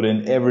want to put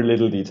in every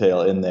little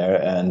detail in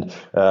there, and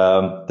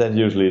that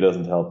usually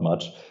doesn't help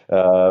much.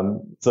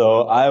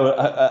 So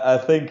I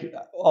think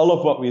all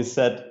of what we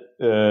said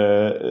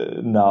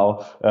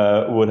now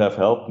would have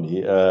helped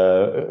me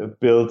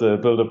build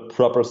a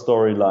proper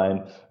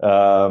storyline,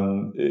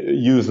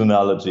 use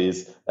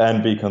analogies,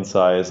 and be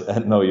concise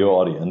and know your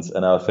audience.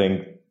 And I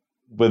think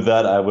with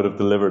that, I would have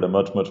delivered a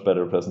much, much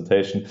better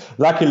presentation.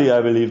 Luckily, I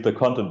believe the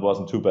content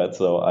wasn't too bad,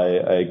 so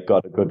I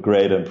got a good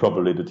grade, and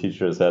probably the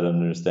teachers had an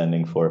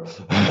understanding for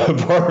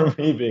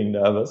me being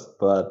nervous.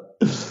 But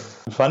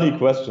funny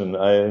question.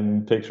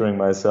 I'm picturing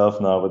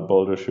myself now with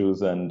boulder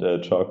shoes and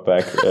chalk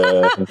back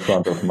in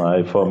front of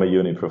my former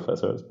uni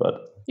professors.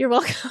 But you're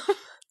welcome.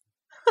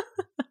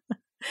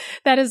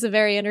 That is a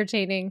very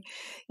entertaining,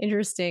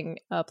 interesting,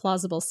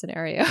 plausible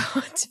scenario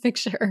to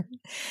picture.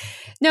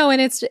 No,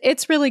 and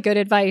it's really good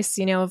advice.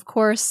 You know, of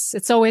course,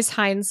 it's always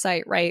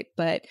hindsight, right?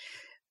 But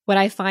what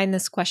I find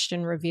this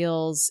question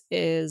reveals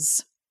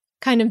is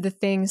kind of the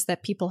things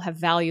that people have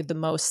valued the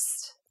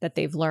most that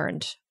they've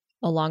learned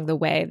along the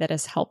way that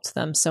has helped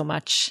them so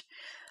much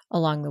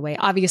along the way.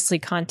 Obviously,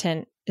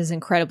 content is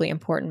incredibly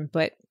important,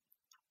 but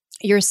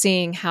you're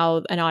seeing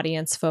how an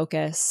audience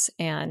focus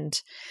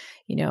and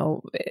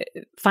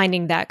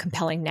finding that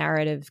compelling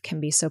narrative can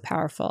be so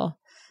powerful.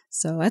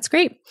 So that's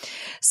great.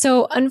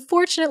 So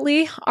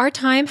unfortunately, our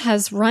time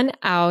has run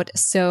out.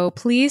 So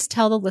please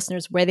tell the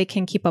listeners where they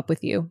can keep up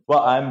with you.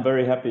 Well, I'm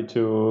very happy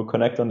to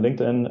connect on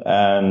LinkedIn,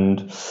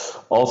 and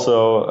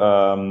also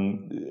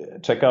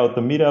check out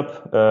the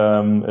meetup.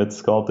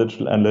 It's called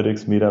Digital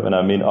Analytics Meetup. And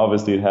I mean,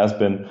 obviously it has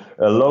been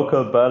a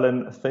local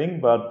Berlin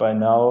thing, but by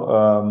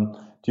now,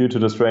 due to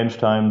the strange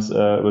times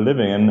we're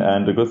living in.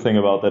 And the good thing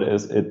about that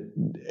is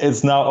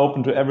it's now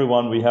open to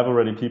everyone. We have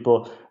already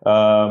people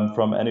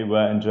from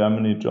anywhere in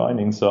Germany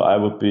joining. So I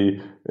would be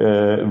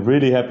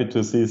really happy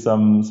to see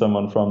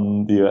someone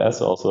from the US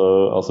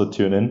also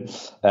tune in.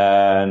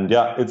 And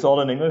yeah, it's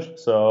all in English.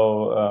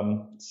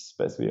 So it's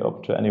basically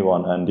open to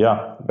anyone. And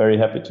yeah, very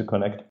happy to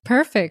connect.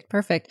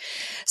 Perfect.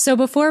 So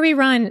before we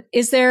run,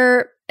 is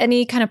there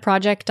any kind of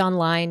project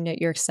online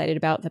that you're excited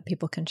about that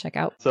people can check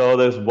out? So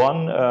there's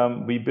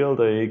one, we built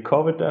a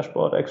COVID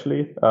dashboard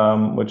actually,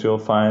 which you'll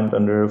find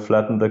under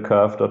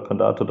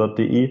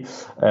flattenthecurve.pandato.de.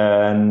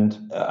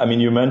 And I mean,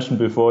 you mentioned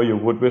before you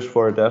would wish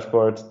for a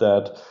dashboard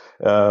that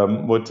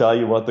would tell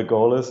you what the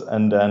goal is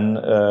and then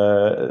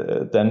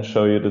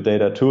show you the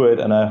data to it.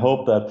 And I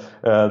hope that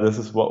this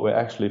is what we're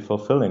actually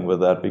fulfilling with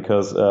that,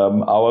 because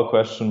our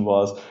question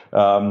was,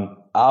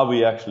 are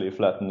we actually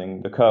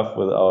flattening the curve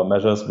with our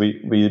measures?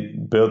 We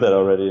built that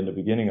already in the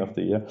beginning of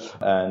the year,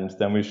 and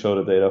then we show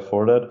the data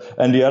for that.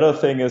 And the other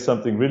thing is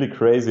something really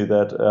crazy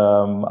that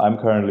I'm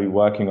currently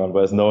working on.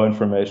 There's no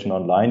information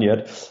online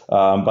yet,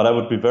 but I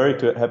would be very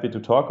happy to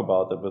talk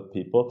about it with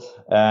people.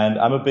 And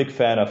I'm a big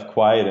fan of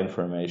quiet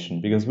information,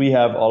 because we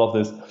have all of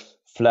this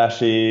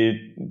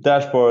flashy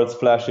dashboards,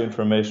 flashy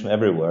information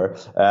everywhere.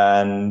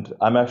 And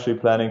I'm actually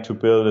planning to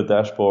build a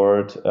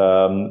dashboard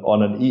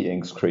on an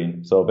e-ink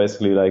screen. So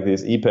basically like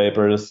these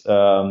e-papers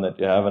that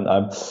you have. And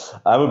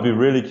I would be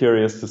really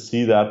curious to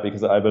see that,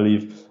 because I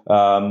believe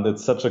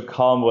it's such a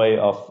calm way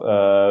of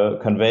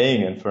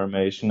conveying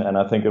information. And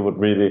I think it would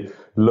really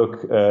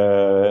look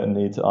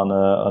neat on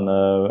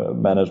a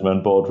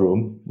management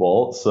boardroom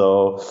wall.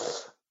 So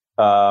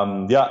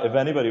if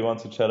anybody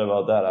wants to chat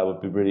about that, I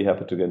would be really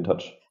happy to get in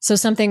touch. So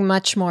something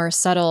much more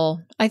subtle.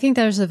 I think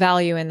there's a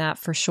value in that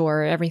for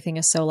sure. Everything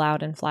is so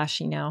loud and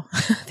flashy now,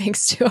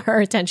 thanks to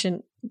our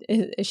attention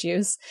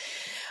issues.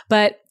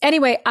 But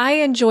anyway, I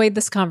enjoyed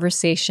this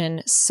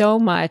conversation so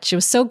much. It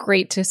was so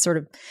great to sort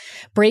of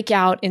break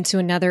out into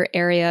another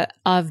area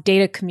of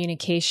data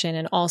communication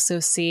and also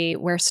see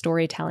where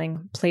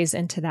storytelling plays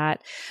into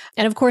that.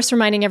 And of course,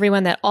 reminding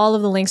everyone that all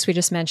of the links we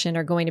just mentioned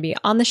are going to be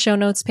on the show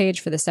notes page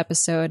for this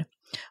episode.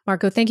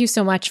 Marco, thank you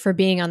so much for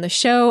being on the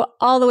show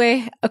all the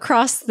way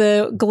across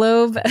the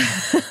globe.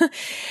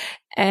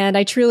 And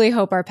I truly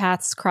hope our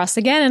paths cross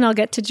again, and I'll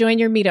get to join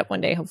your meetup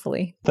one day,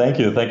 hopefully. Thank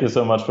you. Thank you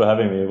so much for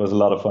having me. It was a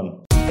lot of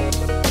fun.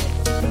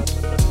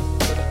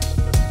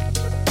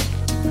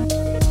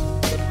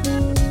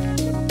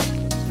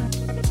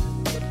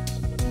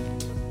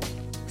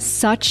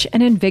 Such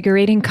an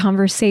invigorating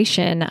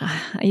conversation,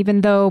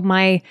 even though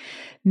my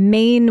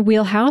main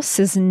wheelhouse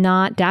is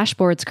not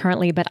dashboards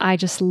currently, but I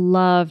just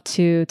love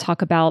to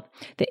talk about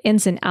the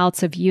ins and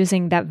outs of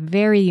using that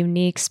very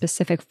unique,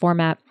 specific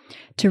format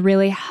to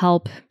really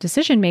help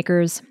decision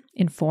makers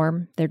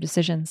inform their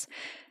decisions.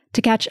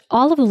 To catch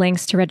all of the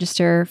links to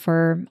register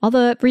for all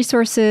the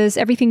resources,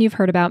 everything you've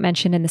heard about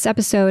mentioned in this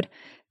episode,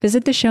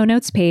 visit the show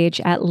notes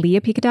page at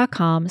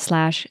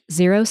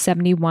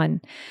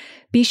leahpica.com/071.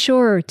 Be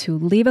sure to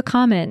leave a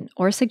comment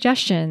or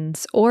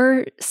suggestions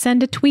or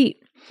send a tweet.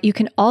 You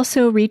can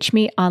also reach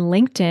me on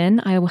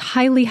LinkedIn. I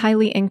highly,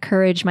 highly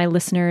encourage my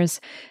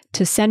listeners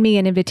to send me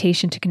an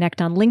invitation to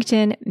connect on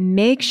LinkedIn.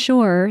 Make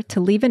sure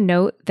to leave a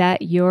note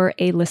that you're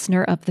a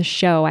listener of the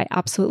show. I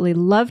absolutely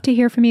love to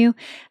hear from you.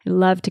 I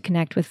love to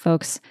connect with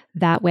folks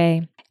that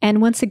way.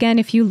 And once again,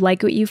 if you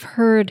like what you've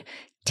heard,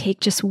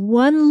 take just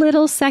one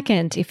little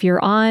second. If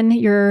you're on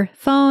your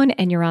phone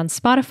and you're on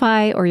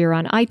Spotify or you're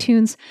on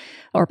iTunes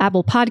or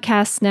Apple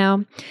Podcasts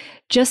now,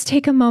 just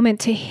take a moment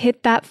to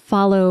hit that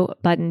follow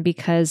button,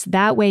 because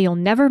that way you'll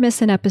never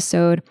miss an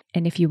episode.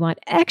 And if you want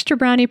extra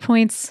brownie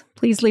points,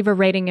 please leave a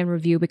rating and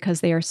review, because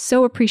they are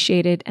so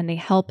appreciated and they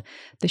help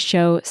the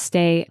show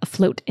stay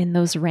afloat in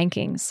those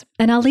rankings.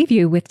 And I'll leave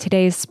you with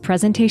today's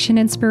presentation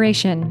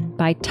inspiration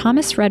by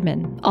Thomas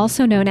Redman,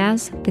 also known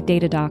as the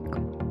Data Doc.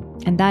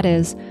 And that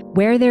is,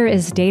 where there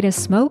is data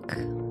smoke,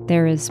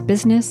 there is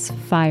business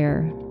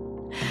fire.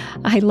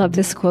 I love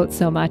this quote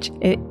so much.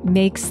 It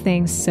makes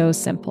things so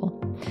simple.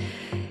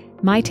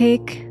 My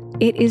take,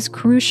 it is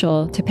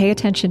crucial to pay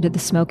attention to the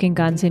smoking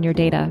guns in your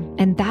data,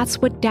 and that's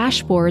what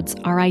dashboards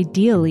are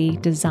ideally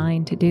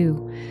designed to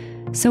do.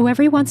 So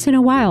every once in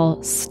a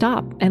while,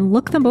 stop and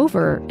look them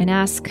over and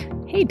ask,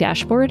 hey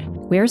dashboard,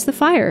 where's the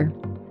fire?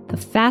 The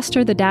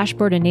faster the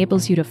dashboard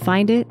enables you to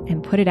find it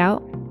and put it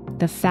out,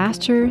 the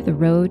faster the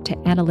road to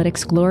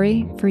analytics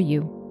glory for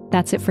you.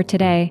 That's it for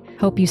today.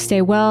 Hope you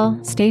stay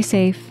well, stay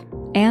safe,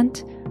 and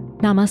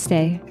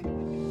namaste.